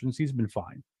 receptions, he's been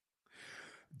fine.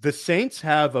 The Saints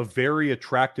have a very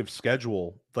attractive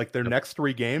schedule. Like their next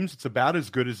 3 games, it's about as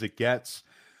good as it gets.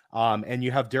 And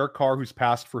you have Derek Carr, who's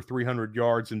passed for 300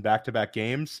 yards in back-to-back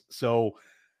games. So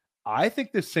I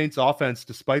think this Saints offense,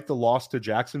 despite the loss to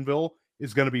Jacksonville,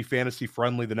 is going to be fantasy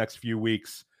friendly the next few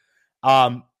weeks.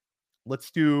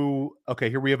 Let's do, okay,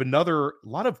 here we have a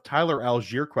lot of Tyler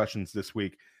Algier questions this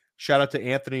week. Shout out to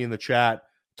Anthony in the chat.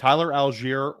 Tyler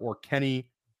Algier or Kenny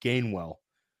Gainwell?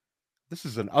 This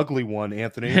is an ugly one,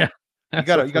 Anthony. Yeah, you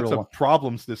got some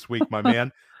problems this week, my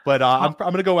man. But I'm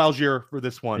going to go Algier for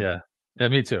this one. Yeah,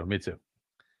 me too.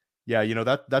 Yeah,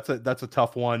 that's a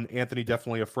tough one. Anthony,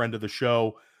 definitely a friend of the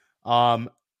show.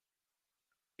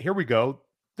 Here we go.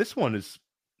 This one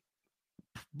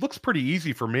looks pretty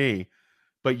easy for me.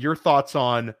 But your thoughts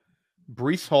on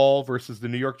Breece Hall versus the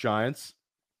New York Giants?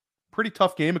 Pretty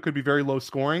tough game. It could be very low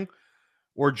scoring.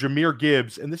 Or Jahmyr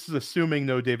Gibbs, and this is assuming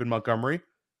no David Montgomery,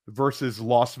 versus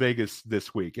Las Vegas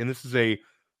this week. And this is a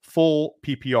full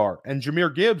PPR. And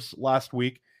Jahmyr Gibbs last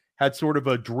week had sort of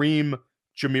a dream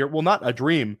well, not a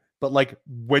dream, but like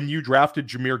when you drafted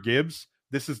Jahmyr Gibbs,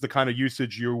 this is the kind of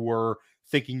usage you were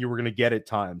thinking you were going to get at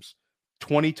times.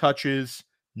 20 touches,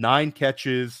 9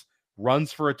 catches,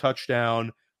 runs for a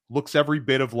touchdown, looks every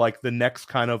bit of like the next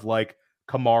kind of like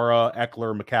Kamara,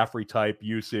 Eckler, McCaffrey type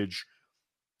usage.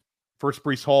 First,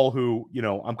 Breece Hall, who,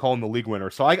 I'm calling the league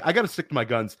winner. So I got to stick to my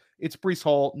guns. It's Breece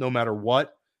Hall no matter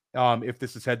what, if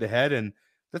this is head-to-head. And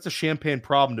that's a champagne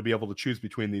problem to be able to choose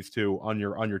between these two on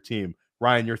your team.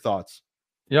 Ryan, your thoughts?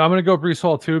 Yeah, I'm going to go Breece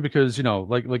Hall too because,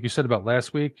 like you said about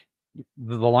last week,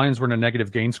 the Lions were in a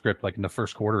negative gain script like in the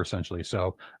first quarter essentially.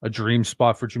 So a dream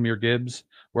spot for Jahmyr Gibbs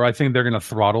where I think they're going to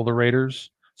throttle the Raiders.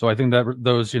 So I think that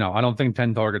those, I don't think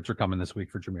 10 targets are coming this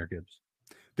week for Jahmyr Gibbs.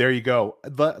 There you go.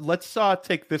 Let's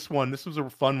take this one. This was a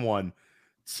fun one.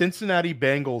 Cincinnati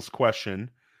Bengals question.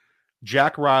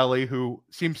 Jack Riley, who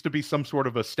seems to be some sort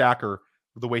of a stacker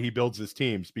the way he builds his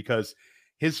teams, because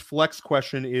his flex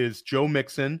question is Joe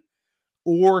Mixon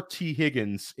or T.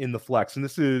 Higgins in the flex. And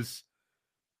this is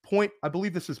I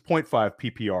believe this is 0.5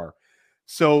 PPR.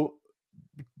 So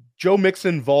Joe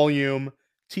Mixon volume,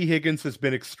 T. Higgins has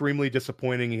been extremely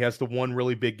disappointing. He has the one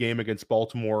really big game against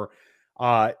Baltimore.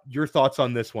 Your thoughts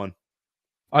on this one?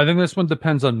 I think this one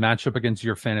depends on matchup against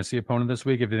your fantasy opponent this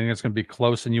week. If you think it's going to be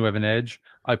close and you have an edge,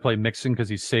 I play Mixon because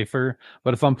he's safer.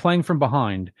 But if I'm playing from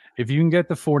behind, if you can get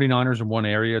the 49ers in one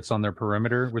area, it's on their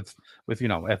perimeter with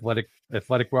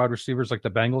athletic wide receivers like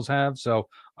the Bengals have. So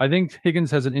I think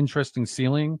Higgins has an interesting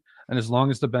ceiling. And as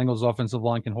long as the Bengals offensive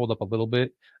line can hold up a little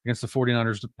bit against the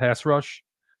 49ers pass rush,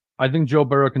 I think Joe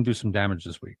Burrow can do some damage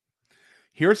this week.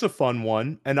 Here's a fun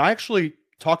one. And I actually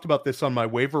talked about this on my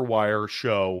waiver wire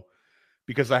show,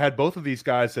 because I had both of these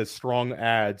guys as strong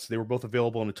ads. They were both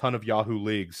available in a ton of Yahoo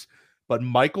leagues. But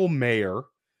Michael Mayer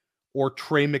or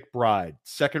Trey McBride,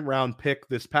 second round pick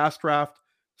this past draft,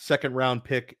 second round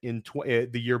pick in the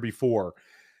year before.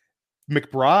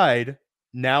 McBride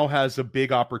now has a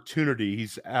big opportunity.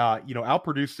 He's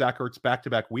outproduced Zach Ertz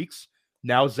back-to-back weeks.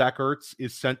 Now Zach Ertz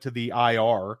is sent to the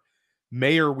IR.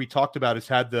 Mayer, we talked about, has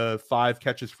had the 5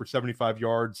 catches for 75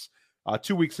 yards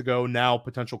 2 weeks ago. Now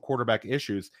potential quarterback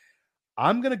issues.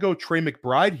 I'm going to go Trey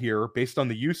McBride here based on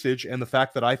the usage and the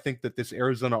fact that I think that this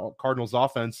Arizona Cardinals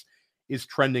offense is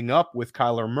trending up with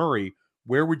Kyler Murray.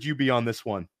 Where would you be on this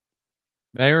one?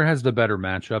 Mayer has the better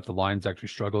matchup. The Lions actually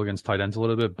struggle against tight ends a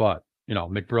little bit, but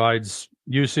McBride's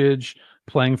usage,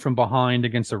 playing from behind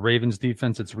against the Ravens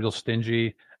defense, it's real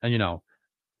stingy. And,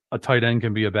 a tight end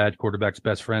can be a bad quarterback's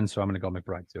best friend. So I'm going to go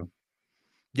McBride too.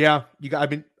 Yeah.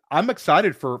 I'm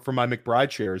excited for my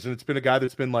McBride shares. And it's been a guy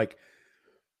that's been like,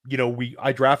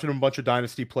 I drafted him a bunch of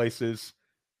dynasty places,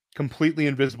 completely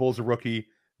invisible as a rookie.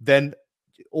 Then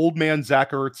old man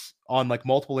Zach Ertz on like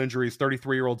multiple injuries,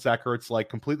 33-year-old Zach Ertz like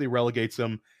completely relegates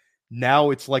him. Now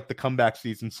it's like the comeback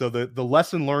season. So the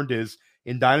lesson learned is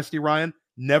in Dynasty, Ryan,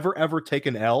 never ever take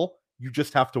an L. You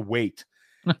just have to wait.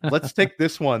 Let's take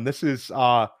this one. This is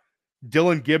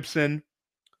Dylan Gibson,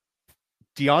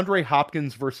 DeAndre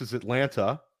Hopkins versus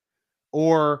Atlanta,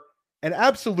 or an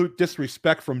absolute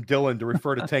disrespect from Dylan to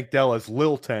refer to Tank Dell as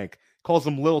Lil Tank. Calls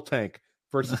him Lil Tank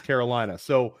versus Carolina.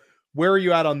 So where are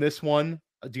you at on this one?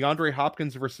 DeAndre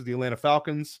Hopkins versus the Atlanta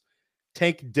Falcons.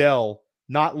 Tank Dell,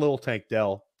 not Lil Tank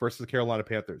Dell, versus the Carolina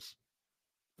Panthers.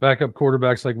 Backup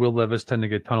quarterbacks like Will Levis tend to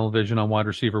get tunnel vision on wide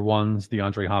receiver ones.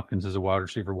 DeAndre Hopkins is a wide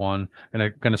receiver one, and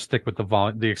I'm going to stick with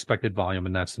the expected volume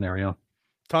in that scenario.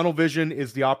 Tunnel vision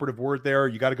is the operative word there.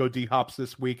 You got to go D-Hops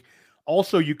this week.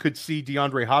 Also, you could see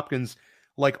DeAndre Hopkins,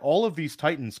 like all of these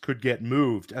Titans, could get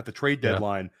moved at the trade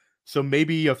deadline. Yeah. So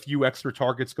maybe a few extra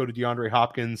targets go to DeAndre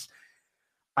Hopkins.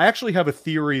 I actually have a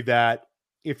theory that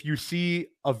if you see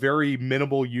a very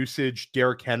minimal usage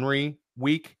Derrick Henry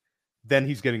week, then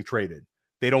he's getting traded.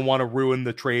 They don't want to ruin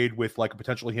the trade with like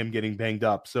potentially him getting banged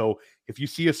up. So if you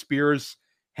see a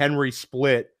Spears-Henry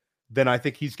split, then I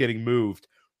think he's getting moved.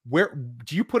 Where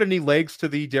do you put any legs to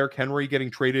the Derrick Henry getting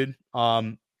traded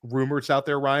rumors out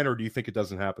there, Ryan, or do you think it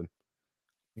doesn't happen?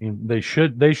 I mean, they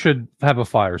should have a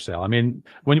fire sale. I mean,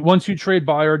 once you trade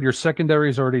Byard, your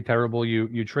secondary is already terrible.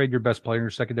 You trade your best player in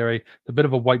your secondary. It's a bit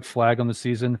of a white flag on the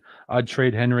season. I'd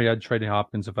trade Henry. I'd trade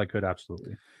Hopkins if I could.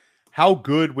 Absolutely. How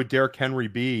good would Derrick Henry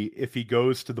be if he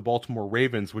goes to the Baltimore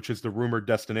Ravens, which is the rumored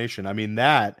destination? I mean,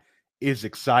 that is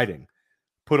exciting.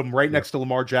 Put him right next to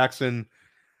Lamar Jackson.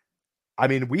 I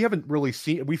mean, we've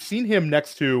seen him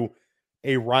next to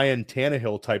a Ryan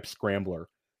Tannehill type scrambler,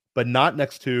 but not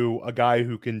next to a guy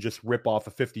who can just rip off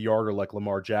a 50-yarder like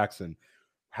Lamar Jackson.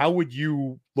 How would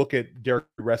you look at Derrick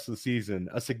the rest of the season?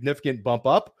 A significant bump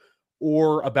up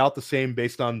or about the same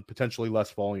based on potentially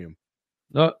less volume?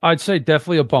 I'd say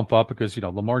definitely a bump up because,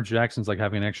 Lamar Jackson's like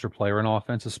having an extra player in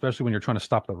offense, especially when you're trying to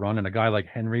stop the run, and a guy like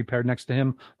Henry paired next to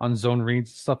him on zone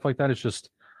reads, stuff like that. It's just,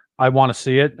 I want to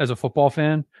see it as a football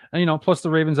fan. And, plus the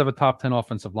Ravens have a top 10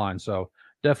 offensive line. So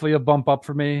definitely a bump up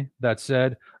for me. That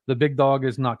said, the big dog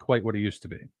is not quite what he used to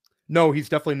be. No, he's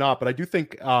definitely not. But I do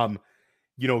think,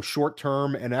 short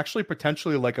term and actually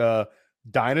potentially like a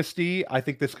dynasty, I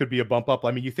think this could be a bump up.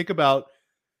 I mean, you think about,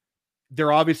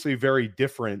 they're obviously very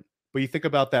different, but you think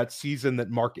about that season that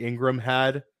Mark Ingram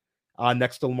had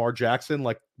next to Lamar Jackson,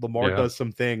 like Lamar does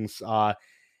some things.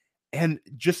 And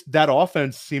just that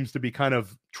offense seems to be kind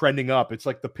of trending up. It's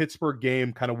like the Pittsburgh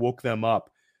game kind of woke them up.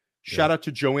 Shout out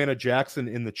to Joanna Jackson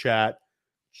in the chat.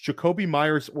 Jacoby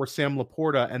Myers or Sam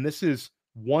Laporta, and this is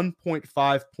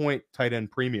 1.5 point tight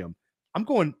end premium. I'm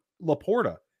going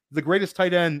Laporta, the greatest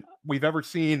tight end we've ever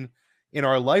seen in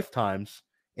our lifetimes.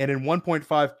 And in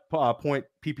 1.5 point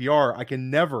PPR, I can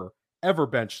never, ever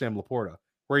bench Sam Laporta.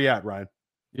 Where you at, Ryan?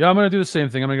 Yeah, I'm going to do the same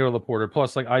thing. I'm going to go to Laporta.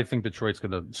 Plus, I think Detroit's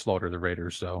going to slaughter the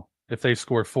Raiders. So if they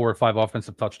score 4 or 5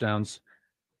 offensive touchdowns,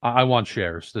 I want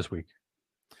shares this week.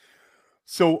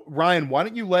 So, Ryan, why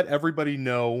don't you let everybody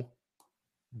know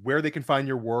where they can find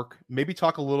your work? Maybe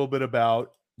talk a little bit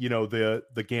about,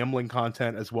 the gambling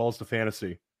content as well as the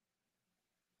fantasy.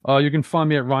 You can find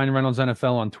me at Ryan Reynolds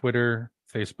NFL on Twitter,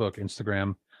 Facebook,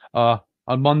 Instagram.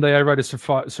 On Monday, I write a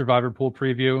Survivor Pool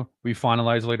preview. We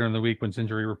finalize later in the week when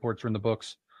injury reports are in the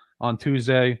books. On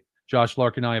Tuesday, Josh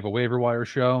Larkin and I have a waiver wire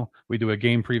show. We do a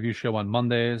game preview show on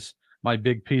Mondays. My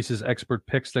big piece is expert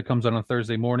picks that comes out on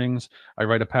Thursday mornings. I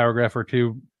write a paragraph or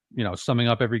two, summing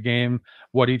up every game,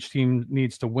 what each team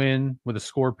needs to win with a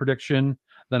score prediction.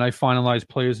 Then I finalize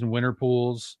plays and winner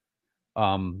pools,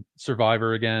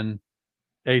 Survivor again,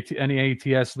 any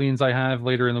ATS leans I have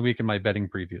later in the week in my betting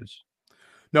previews.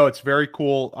 No, it's very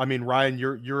cool. I mean, Ryan,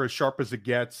 you're as sharp as it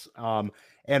gets.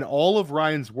 And all of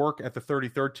Ryan's work at the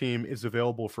 33rd team is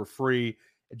available for free.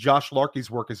 Josh Larkey's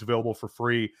work is available for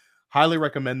free. Highly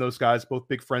recommend those guys, both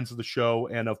big friends of the show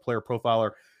and of Player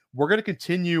Profiler. We're going to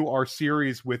continue our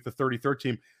series with the 33rd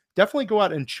team. Definitely go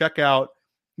out and check out.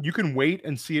 You can wait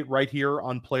and see it right here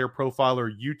on Player Profiler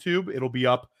YouTube. It'll be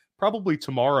up probably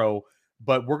tomorrow,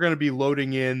 but we're going to be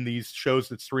loading in these shows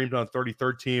that streamed on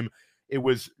 33rd team. It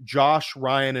was Josh,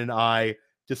 Ryan, and I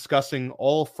discussing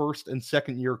all first and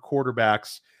second year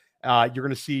quarterbacks. You're going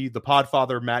to see the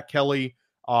Podfather, Matt Kelly,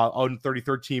 on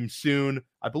 33rd team soon.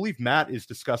 I believe Matt is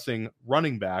discussing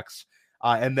running backs.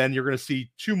 And then you're going to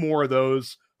see 2 more of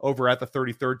those over at the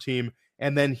 33rd team.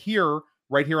 And then here,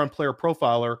 right here on Player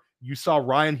Profiler, you saw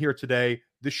Ryan here today.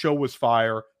 This show was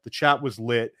fire. The chat was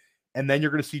lit. And then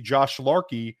you're going to see Josh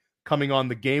Larkey coming on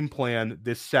the game plan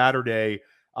this Saturday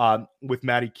with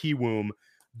Matty Kiwoom.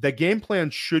 The game plan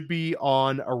should be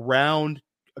on around,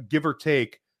 give or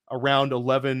take, around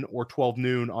 11 or 12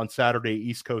 noon on Saturday,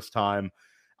 East Coast time.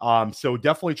 So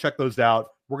definitely check those out.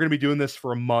 We're going to be doing this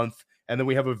for a month. And then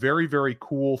we have a very, very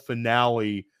cool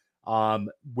finale,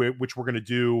 which we're going to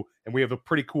do. And we have a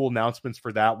pretty cool announcements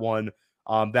for that one.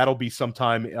 That'll be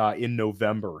sometime in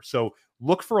November. So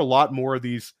look for a lot more of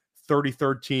these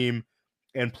 33rd team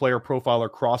and Player Profiler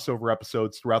crossover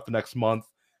episodes throughout the next month.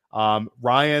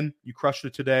 Ryan, you crushed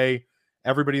it today.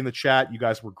 Everybody in the chat, you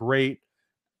guys were great.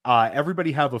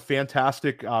 Everybody have a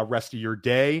fantastic rest of your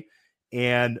day.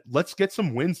 And let's get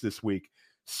some wins this week.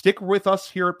 Stick with us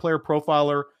here at Player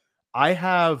Profiler. I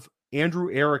have Andrew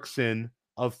Erickson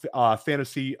of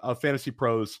Fantasy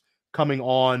Pros coming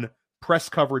on press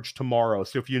coverage tomorrow.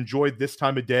 So if you enjoyed this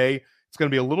time of day, it's going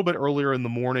to be a little bit earlier in the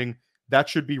morning. That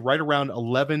should be right around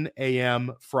 11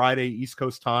 a.m. Friday, East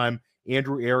Coast time.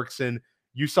 Andrew Erickson.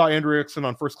 You saw Andrew Erickson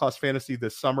on First Class Fantasy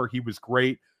this summer. He was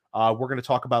great. We're going to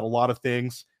talk about a lot of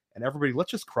things. And everybody,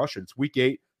 let's just crush it. It's week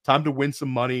 8. Time to win some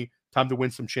money. Time to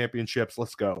win some championships.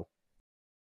 Let's go.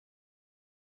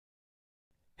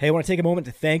 Hey, I want to take a moment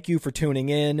to thank you for tuning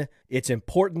in. It's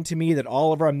important to me that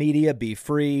all of our media be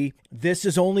free. This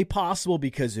is only possible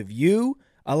because of you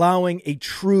allowing a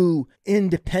true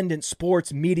independent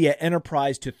sports media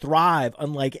enterprise to thrive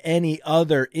unlike any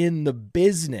other in the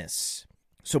business.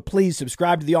 So please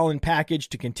subscribe to the All In package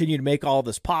to continue to make all of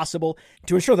this possible,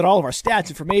 to ensure that all of our stats,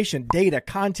 information, data,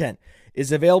 content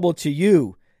is available to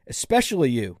you, especially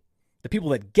you, the people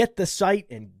that get the site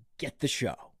and get the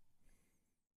show.